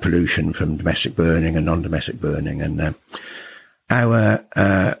emissions and pollution from domestic burning and non-domestic burning. And our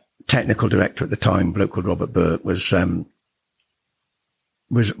technical director at the time, a bloke called Robert Burke, was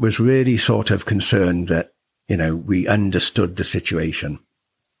really sort of concerned that, we understood the situation.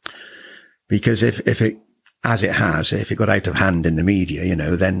 Because if it got out of hand in the media,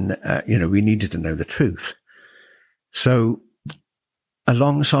 then, we needed to know the truth. So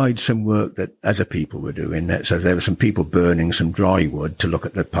alongside some work that other people were doing, so there were some people burning some dry wood to look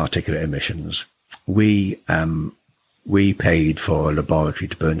at the particulate emissions. We paid for a laboratory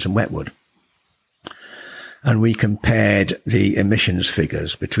to burn some wetwood. And we compared the emissions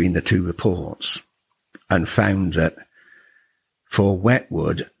figures between the two reports and found that for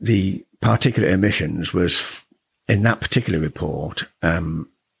wetwood, the particulate emissions was, in that particular report,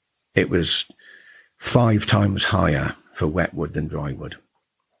 it was 5 times higher for wetwood than drywood.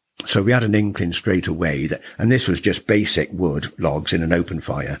 So we had an inkling straight away that, and this was just basic wood logs in an open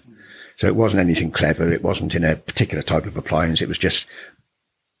fire. So it wasn't anything clever. It wasn't in a particular type of appliance. It was just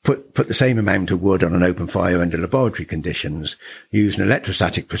put the same amount of wood on an open fire under laboratory conditions, use an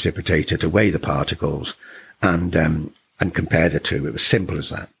electrostatic precipitator to weigh the particles and compare the two. It was simple as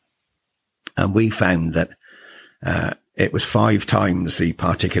that. And we found that it was 5 times the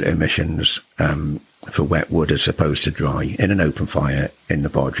particulate emissions for wet wood as opposed to dry in an open fire in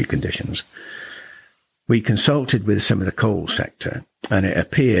laboratory conditions. We consulted with some of the coal sector, and it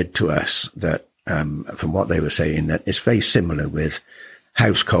appeared to us that, from what they were saying, that it's very similar with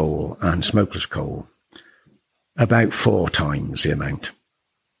house coal and smokeless coal, about 4 times the amount,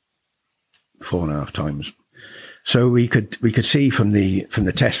 4.5 times. So we could see from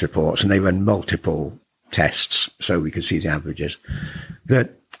the test reports, and they run multiple tests, so we could see the averages,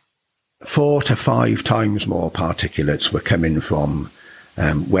 that 4 to 5 times more particulates were coming from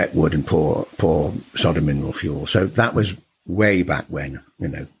wet wood and poor solid mineral fuel. So that was way back when,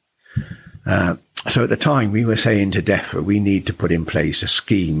 So at the time we were saying to DEFRA, we need to put in place a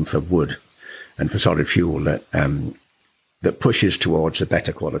scheme for wood and for solid fuel that pushes towards a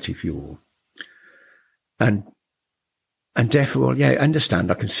better quality fuel. And DEFRA, well, yeah, I understand.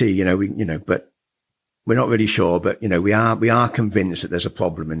 I can see, but we're not really sure. But we are convinced that there's a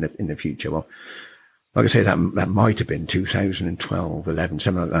problem in the future. Well, like I say, that might have been 2012, 11,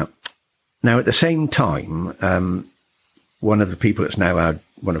 something like that. Now, at the same time, one of the people that's now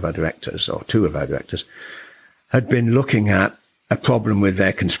one of our directors, or 2 of our directors, had been looking at a problem with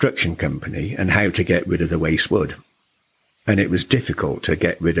their construction company and how to get rid of the waste wood. And it was difficult to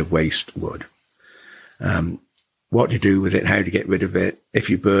get rid of waste wood. What to do with it, how to get rid of it, if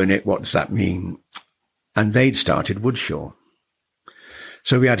you burn it, what does that mean? And they'd started Woodshaw.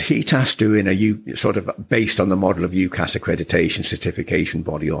 So we had HETAS doing sort of based on the model of UCAS accreditation, certification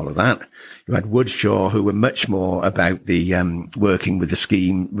body, all of that. You had Woodshaw, who were much more about the working with the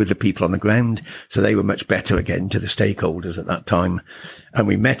scheme, with the people on the ground. So they were much better, again, to the stakeholders at that time. And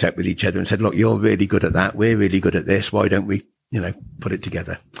we met up with each other and said, look, you're really good at that. We're really good at this. Why don't we, put it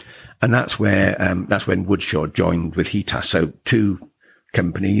together? And that's where, that's when Woodshaw joined with HETAS. So two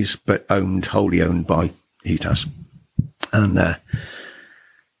companies, but wholly owned by HETAS. And,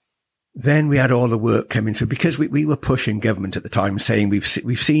 then we had all the work coming through because we were pushing government at the time saying, we've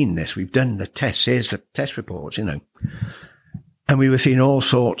seen this, we've done the tests, here's the test reports, and we were seeing all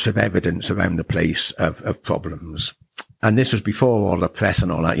sorts of evidence around the place of problems. And this was before all the press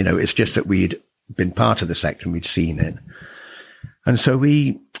and all that, it's just that we'd been part of the sector and we'd seen it. And so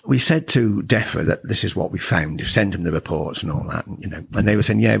we said to DEFRA that this is what we found, send them the reports and all that, and they were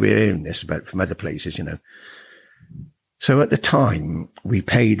saying, yeah, we're hearing this from other places, So at the time, we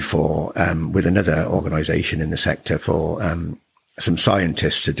paid for, with another organisation in the sector, for some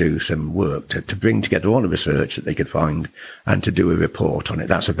scientists to do some work, to bring together all the research that they could find and to do a report on it.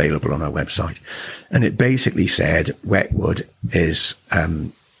 That's available on our website. And it basically said wet wood is,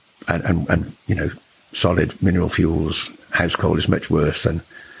 and solid mineral fuels, house coal is much worse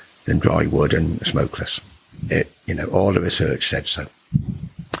than dry wood and smokeless. All the research said so.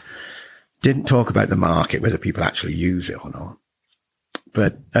 Didn't talk about the market, whether people actually use it or not.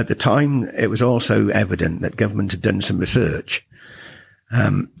 But at the time, it was also evident that government had done some research.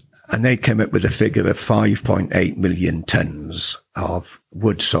 And they'd come up with a figure of 5.8 million tonnes of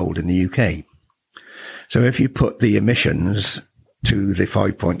wood sold in the UK. So if you put the emissions to the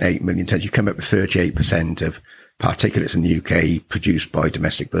 5.8 million tonnes, you come up with 38% of particulates in the UK produced by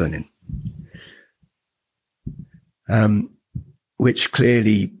domestic burning. Which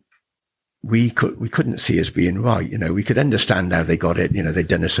clearly we couldn't see as being right. We could understand how they got it. They'd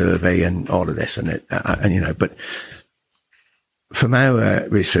done a survey and all of this but from our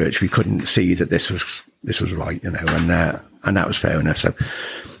research, we couldn't see that this was right, and that was fair enough. So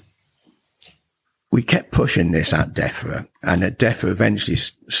we kept pushing this at DEFRA, and DEFRA eventually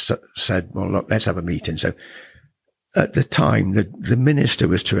said, well, look, let's have a meeting. So at the time, the minister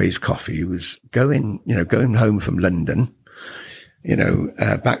was Therese Coffey, who was going home from London,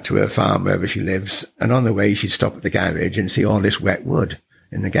 back to her farm wherever she lives. And on the way, she'd stop at the garage and see all this wet wood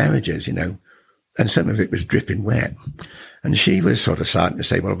in the garages, and some of it was dripping wet. And she was sort of starting to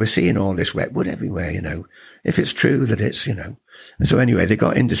say, well, we're seeing all this wet wood everywhere, if it's true that it's, And so anyway, they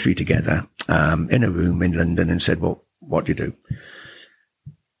got industry together, in a room in London and said, well, what do you do?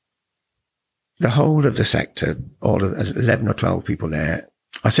 The whole of the sector, all of 11 or 12 people there,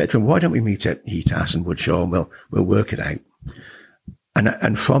 I said to them, why don't we meet at HETAS and Woodshaw and we'll work it out.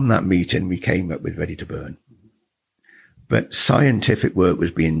 And from that meeting, we came up with Ready to Burn. But scientific work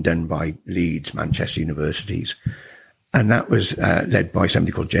was being done by Leeds, Manchester universities. And that was led by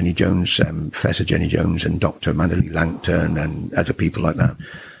somebody called Jenny Jones, Professor Jenny Jones and Dr. Manderley Langton and other people like that.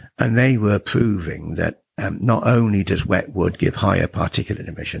 And they were proving that not only does wet wood give higher particulate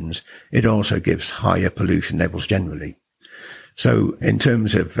emissions, it also gives higher pollution levels generally. So in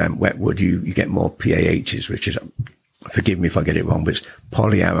terms of wet wood, you get more PAHs, which is, forgive me if I get it wrong, but it's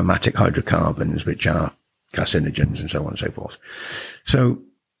polyaromatic hydrocarbons, which are carcinogens and so on and so forth. So,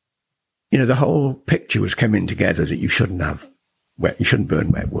 the whole picture was coming together that you shouldn't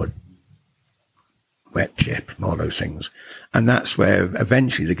burn wet wood, wet chip, all those things. And that's where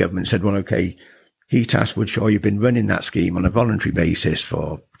eventually the government said, well, okay, HETAS Woodshaw, you've been running that scheme on a voluntary basis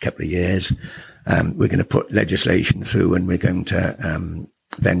for a couple of years. We're going to put legislation through and we're going to,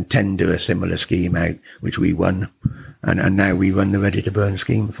 then tender a similar scheme out, which we won. And now we run the Ready to Burn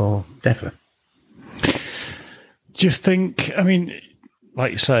scheme for DEFRA. Do you think,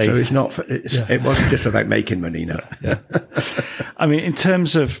 like you say... So it wasn't just about making money, no. Yeah. In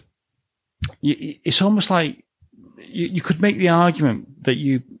terms of... It's almost like you could make the argument that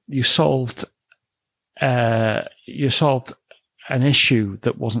you solved an issue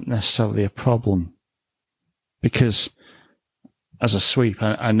that wasn't necessarily a problem. Because as a sweep,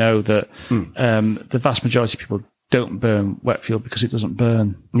 I know that the vast majority of people don't burn wet fuel because it doesn't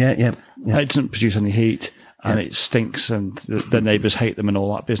burn. Yeah. It doesn't produce any heat. And it stinks and the neighbours hate them and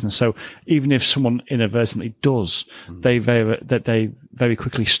all that business. So even if someone inadvertently does, they very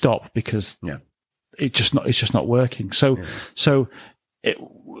quickly stop because it's just not working. So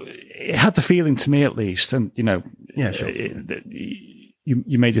it had the feeling to me at least, and sure.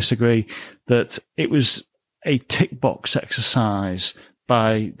 You may disagree, that it was a tick box exercise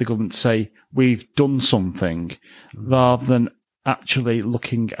by the government to say we've done something, rather than actually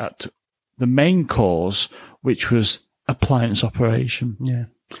looking at the main cause, which was appliance operation. Yeah.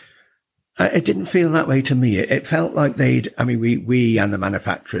 It didn't feel that way to me. It felt like we and the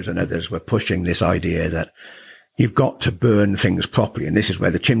manufacturers and others were pushing this idea that you've got to burn things properly. And this is where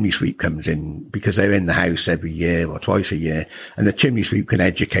the chimney sweep comes in, because they're in the house every year or twice a year, and the chimney sweep can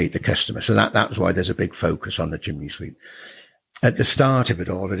educate the customer. So that's why there's a big focus on the chimney sweep. At the start of it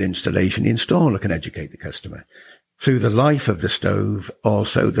all, at installation, the installer can educate the customer. Through the life of the stove,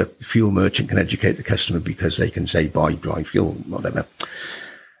 also the fuel merchant can educate the customer, because they can say, buy dry fuel, whatever.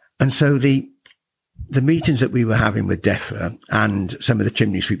 And so the meetings that we were having with DEFRA and some of the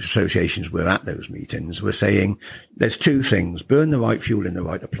chimney sweep associations were at those meetings were saying there's two things: burn the right fuel in the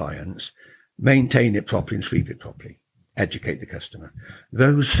right appliance, maintain it properly and sweep it properly, educate the customer.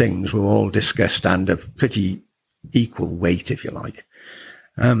 Those things were all discussed and of pretty equal weight, if you like.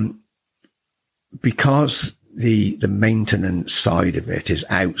 Because the maintenance side of it is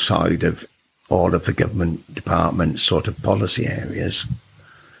outside of all of the government department sort of policy areas,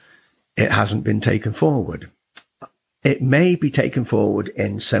 it hasn't been taken forward. It may be taken forward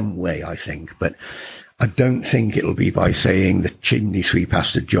in some way, I think, but I don't think it'll be by saying the chimney sweep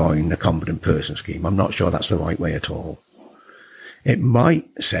has to join the competent person scheme. I'm not sure that's the right way at all. It might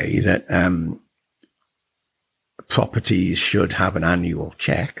say that properties should have an annual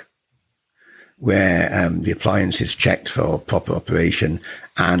check where the appliance is checked for proper operation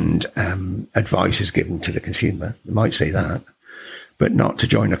and advice is given to the consumer. It might say that, but not to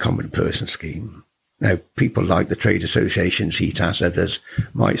join a competent person scheme. Now, people like the trade associations, HETAS, others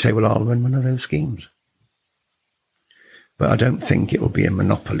might say, well, I'll run one of those schemes. But I don't think it will be a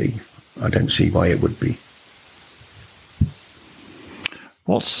monopoly. I don't see why it would be.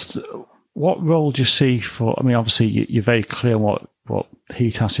 What role do you see for, I mean, obviously you're very clear what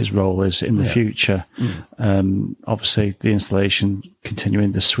HETAS's role is in the future. Obviously the installation,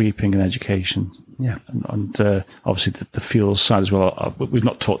 continuing the sweeping and education. Yeah. And obviously the fuel side as well. We've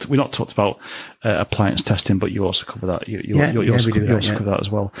not talked about appliance testing, but you also cover that. You also cover that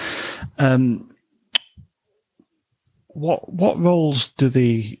as well. What roles do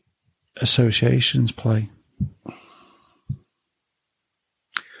the associations play?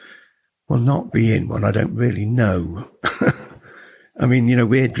 Well, not being one, I don't really know. I mean,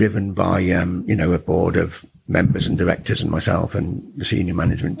 we're driven by, a board of members and directors and myself and the senior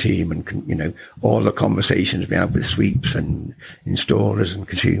management team and, all the conversations we have with sweeps and installers and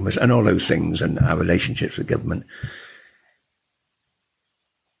consumers and all those things and our relationships with government.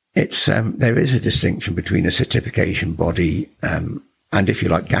 It's, there is a distinction between a certification body, and if you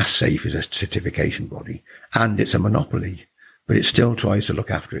like, Gas Safe is a certification body, and it's a monopoly, but it still tries to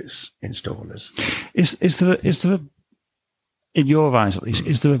look after its installers. Is there in your eyes at least,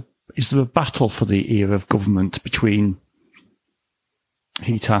 is there a battle for the ear of government between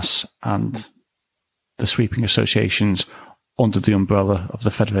HETAS and the sweeping associations under the umbrella of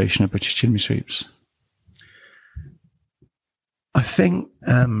the Federation of British Chimney Sweeps? I think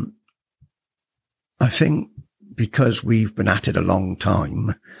because we've been at it a long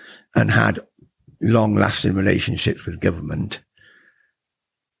time and had long-lasting relationships with government,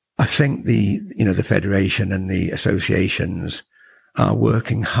 I think the Federation and the associations are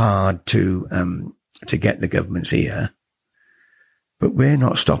working hard to get the government's ear, but we're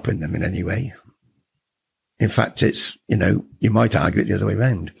not stopping them in any way. In fact, it's, you might argue it the other way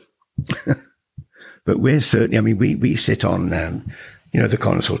around. But we're certainly, I mean, we sit on, the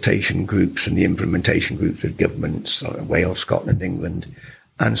consultation groups and the implementation groups with governments, Wales, Scotland, England,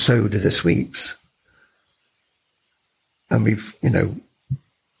 and so do the sweeps. And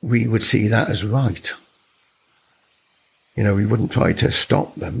we would see that as right. We wouldn't try to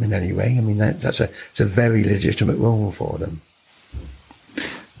stop them in any way. I mean, it's a very legitimate role for them.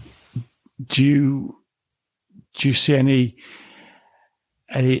 Do you see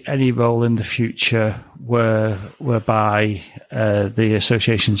any role in the future whereby the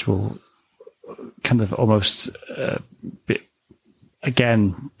associations will kind of almost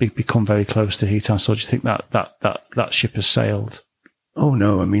become very close to HETAS, or do you think that ship has sailed? Oh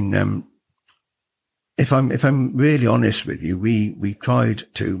no, I mean, if I'm really honest with you, we tried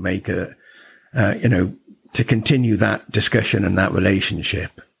to make to continue that discussion and that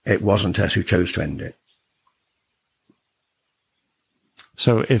relationship. It wasn't us who chose to end it.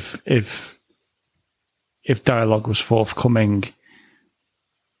 So if dialogue was forthcoming,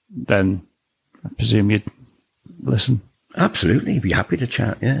 then I presume you'd listen. Absolutely, be happy to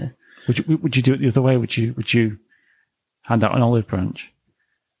chat. Yeah. Would you do it the other way? Would you hand out an olive branch?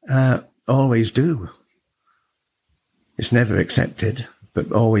 Always do. It's never accepted,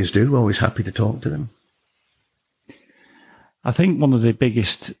 but always do. Always happy to talk to them. I think one of the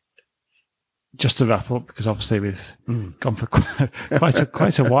biggest just to wrap up, because obviously we've gone for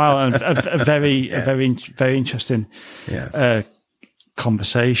quite a while, and a very interesting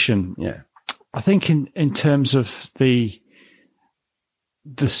conversation. Yeah, I think in terms of the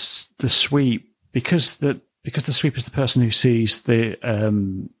sweep, because the sweep is the person who sees the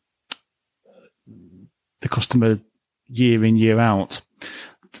customer year in, year out.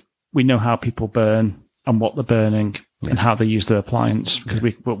 We know how people burn and what they're burning and how they use their appliance, because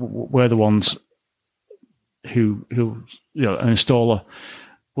we're the ones who an installer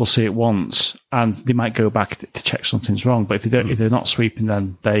will see it once and they might go back to check something's wrong. But if they're not sweeping,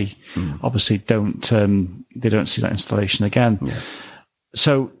 then they obviously don't see that installation again. Yeah.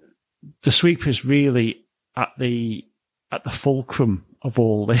 So the sweep is really at the fulcrum of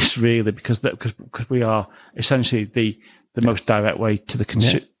all this, really, because we are essentially the most direct way to the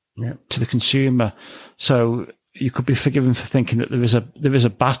to the consumer. So you could be forgiven for thinking that there is a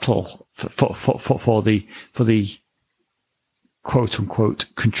battle for the quote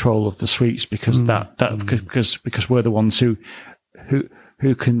unquote control of the sweeps, because because we're the ones who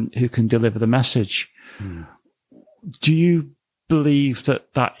can deliver the message. Do you believe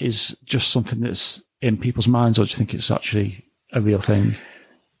that is just something that's in people's minds, or do you think it's actually a real thing?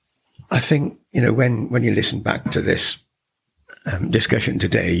 I think, when you listen back to this discussion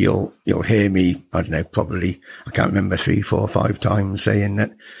today, you'll hear me, I don't know, probably, I can't remember, 3, 4, 5 times saying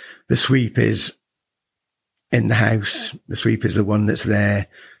that the sweep is in the house. The sweep is the one that's there.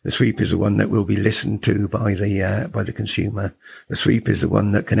 The sweep is the one that will be listened to by the consumer. The sweep is the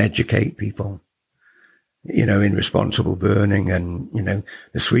one that can educate people, in responsible burning, and,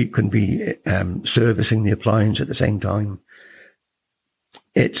 the sweep can be servicing the appliance at the same time.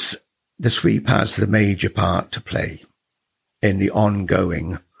 The sweep has the major part to play in the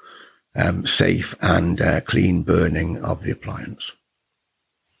ongoing safe and clean burning of the appliance.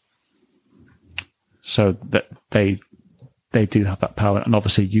 So that they do have that power, and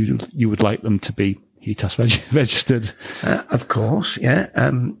obviously you would like them to be HETAS registered. Of course, yeah.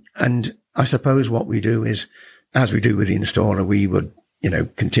 And I suppose what we do is, as we do with the installer, we would,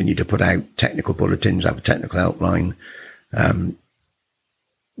 continue to put out technical bulletins, have a technical helpline.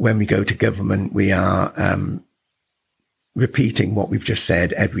 When we go to government, we are repeating what we've just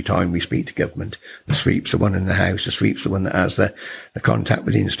said every time we speak to government. The sweep's the one in the house. The sweep's the one that has the contact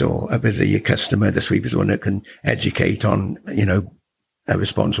with the installer, with the customer. The sweep is the one that can educate on, a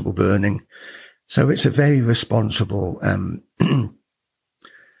responsible burning. So it's a very responsible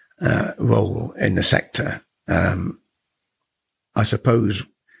role in the sector. I suppose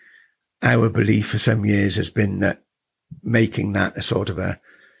our belief for some years has been that making that a sort of a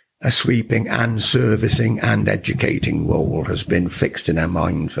sweeping and servicing and educating role has been fixed in our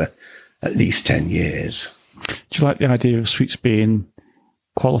mind for at least 10 years. Do you like the idea of sweeps being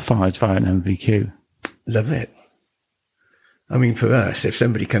qualified via an MVQ? Love it. I mean, for us, if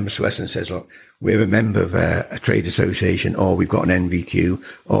somebody comes to us and says, look, we're a member of a trade association, or we've got an NVQ,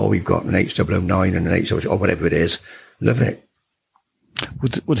 or we've got an H009 and an H0, or whatever it is, love it.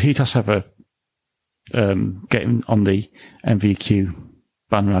 Would HETAS ever get on the MVQ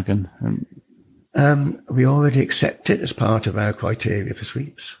bandwagon? We already accept it as part of our criteria for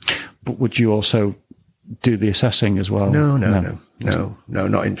sweeps. But would you also do the assessing as well? No,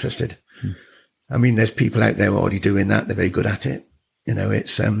 not interested. I mean, there's people out there already doing that. They're very good at it.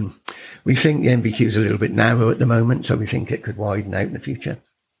 It's, we think the MVQ is a little bit narrow at the moment, so we think it could widen out in the future.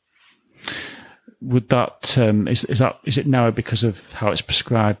 Would that, is it narrow because of how it's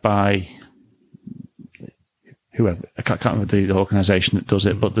prescribed by whoever? I can't remember the organisation that does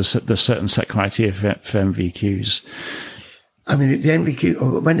it, but there's certain set criteria for MVQs. I mean, the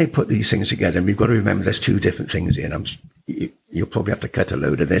MVQ, when they put these things together, and we've got to remember there's 2 different things here, and you'll probably have to cut a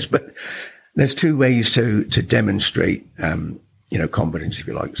load of this, but there's 2 ways to demonstrate, competence, if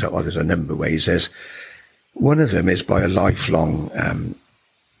you like. So there's a number of ways. One of them is by a lifelong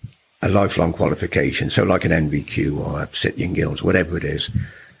qualification. So like an NVQ or a City and Guilds, whatever it is.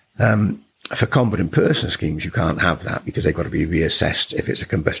 For competent person schemes, you can't have that because they've got to be reassessed if it's a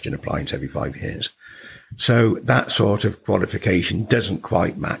combustion appliance every 5 years. So that sort of qualification doesn't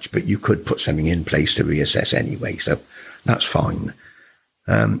quite match, but you could put something in place to reassess anyway. So that's fine.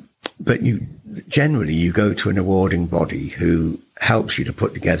 But you go to an awarding body who helps you to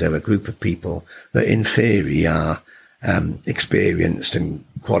put together a group of people that in theory are experienced and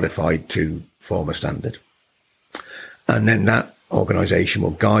qualified to form a standard. And then that organisation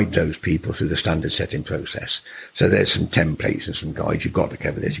will guide those people through the standard setting process. So there's some templates and some guides. You've got to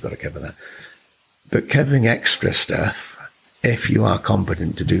cover this, you've got to cover that. But covering extra stuff, if you are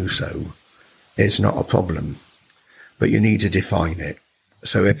competent to do so, is not a problem. But you need to define it.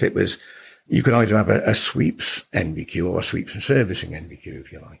 So if it was, you could either have a sweeps NVQ or a sweeps and servicing NVQ,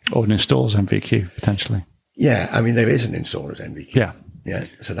 if you like. Or an installer's NVQ, potentially. Yeah, I mean, there is an installer's NVQ. Yeah. Yeah,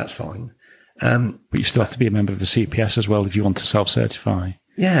 so that's fine. But you still have to be a member of a CPS as well if you want to self-certify.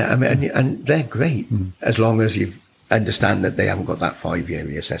 Yeah, I mean, and they're great as long as you understand that they haven't got that 5-year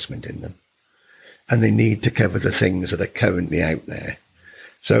reassessment in them. And they need to cover the things that are currently out there.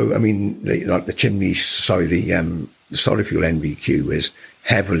 So, I mean, like the Chimney, the solid fuel NVQ is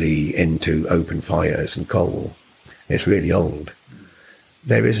heavily into open fires and coal. It's really old.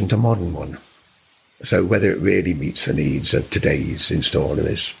 There isn't a modern one. So whether it really meets the needs of today's installer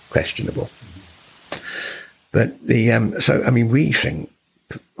is questionable. But so, I mean, we think,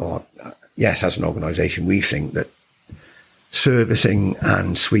 yes, as an organisation, we think that servicing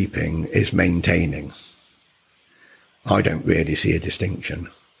and sweeping is maintaining. I don't really see a distinction,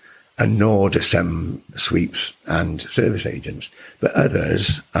 and nor do some sweeps and service agents. But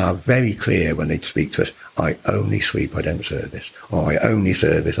others are very clear when they speak to us, I only sweep, I don't service, or I only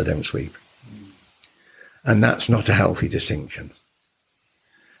service, I don't sweep. And that's not a healthy distinction.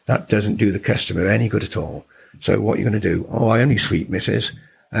 That doesn't do the customer any good at all. So what you're going to do, I only sweep, missus.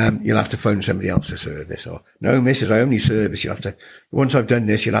 You'll have to phone somebody else to service. Or, no, missus, I only service. Once I've done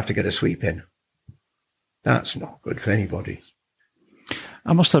this, you'll have to get a sweep in. That's not good for anybody.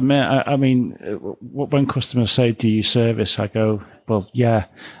 I must admit, I mean, when customers say, do you service? I go, well, yeah.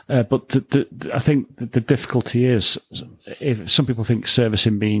 But I think the difficulty is, if some people think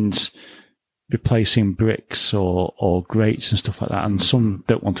servicing means replacing bricks or grates and stuff like that, and some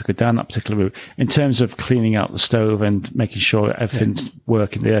don't want to go down that particular route. In terms of cleaning out the stove and making sure everything's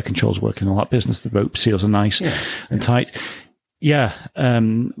working, the air controls working, all that business, the rope seals are nice and tight. Yeah,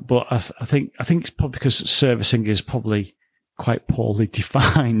 but I think it's probably because servicing is probably quite poorly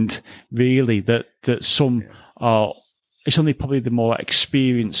defined, really, that some are, it's only probably the more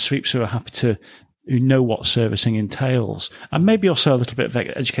experienced sweeps who are happy who know what servicing entails, and maybe also a little bit of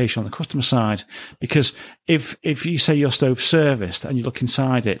education on the customer side, because if you say your stove's serviced and you look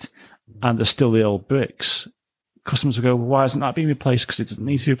inside it and there's still the old bricks, customers will go, well, why isn't that being replaced? Because it doesn't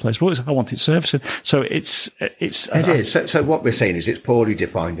need to be replaced. Well, I want it servicing. So it is. So what we're saying is it's poorly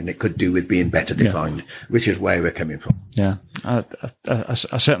defined, and it could do with being better defined, which is where we're coming from. Yeah, I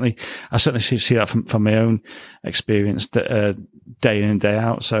certainly see that from my own experience, day in and day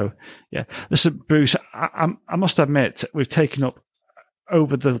out. So yeah, listen, Bruce, I must admit we've taken up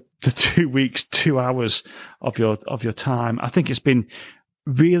over the 2 weeks, 2 hours of your time. I think it's been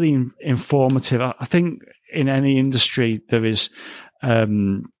really informative. I think in any industry there is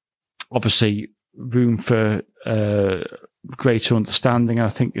obviously room for greater understanding. I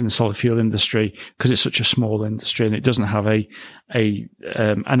think in the solid fuel industry, because it's such a small industry and it doesn't have an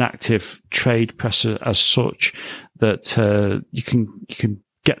active trade press as such, that you can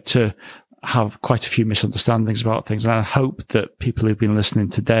get to have quite a few misunderstandings about things. And I hope that people who've been listening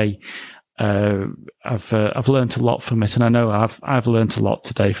today I've learned a lot from it, and I know I've learned a lot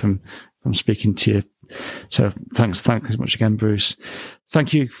today from speaking to you. So thanks as much again, Bruce.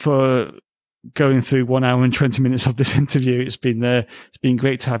 Thank you for going through 1 hour and 20 minutes of this interview. It's been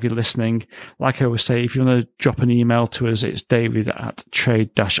great to have you listening. Like I always say, if you want to drop an email to us, it's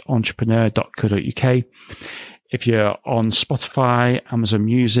david@trade-entrepreneur.co.uk. If you're on Spotify, Amazon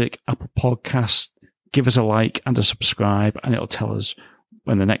Music, Apple Podcasts, give us a like and a subscribe, and it'll tell us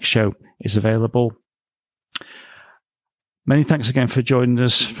when the next show is available. Many thanks again for joining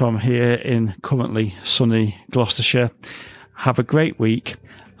us from here in currently sunny Gloucestershire. Have a great week,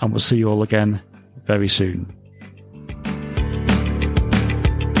 and we'll see you all again very soon.